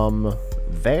from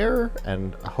there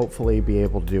and hopefully be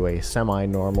able to do a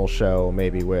semi-normal show,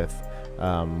 maybe with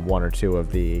one or two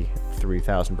of the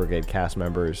 3000 Brigade cast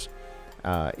members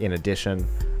in addition.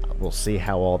 We'll see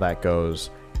how all that goes.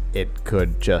 It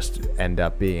could just end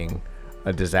up being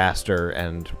a disaster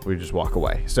and we just walk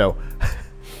away. So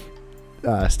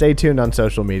stay tuned on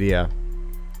social media.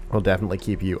 We'll definitely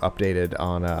keep you updated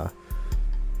on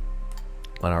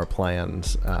our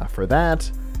plans for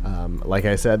that. Like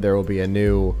I said, there will be a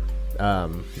new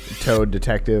Toad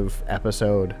Detective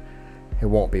episode. It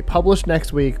won't be published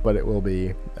next week, but it will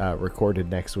be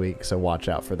recorded next week, so watch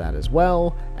out for that as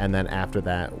well. And then after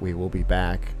that, we will be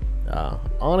back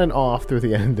on and off through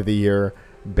the end of the year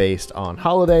based on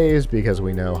holidays, because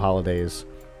we know holidays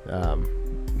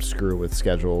screw with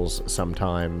schedules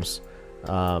sometimes.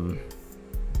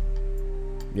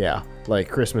 Yeah, like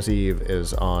Christmas Eve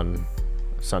is on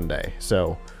Sunday,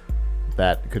 so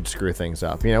that could screw things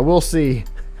up. You know, we'll see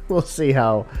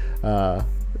how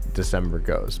December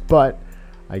goes. But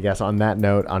I guess on that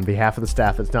note, on behalf of the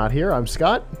staff that's not here, I'm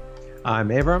Scott.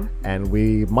 I'm Abram. And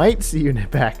we might see you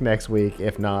back next week,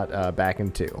 if not back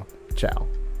in 2. Ciao.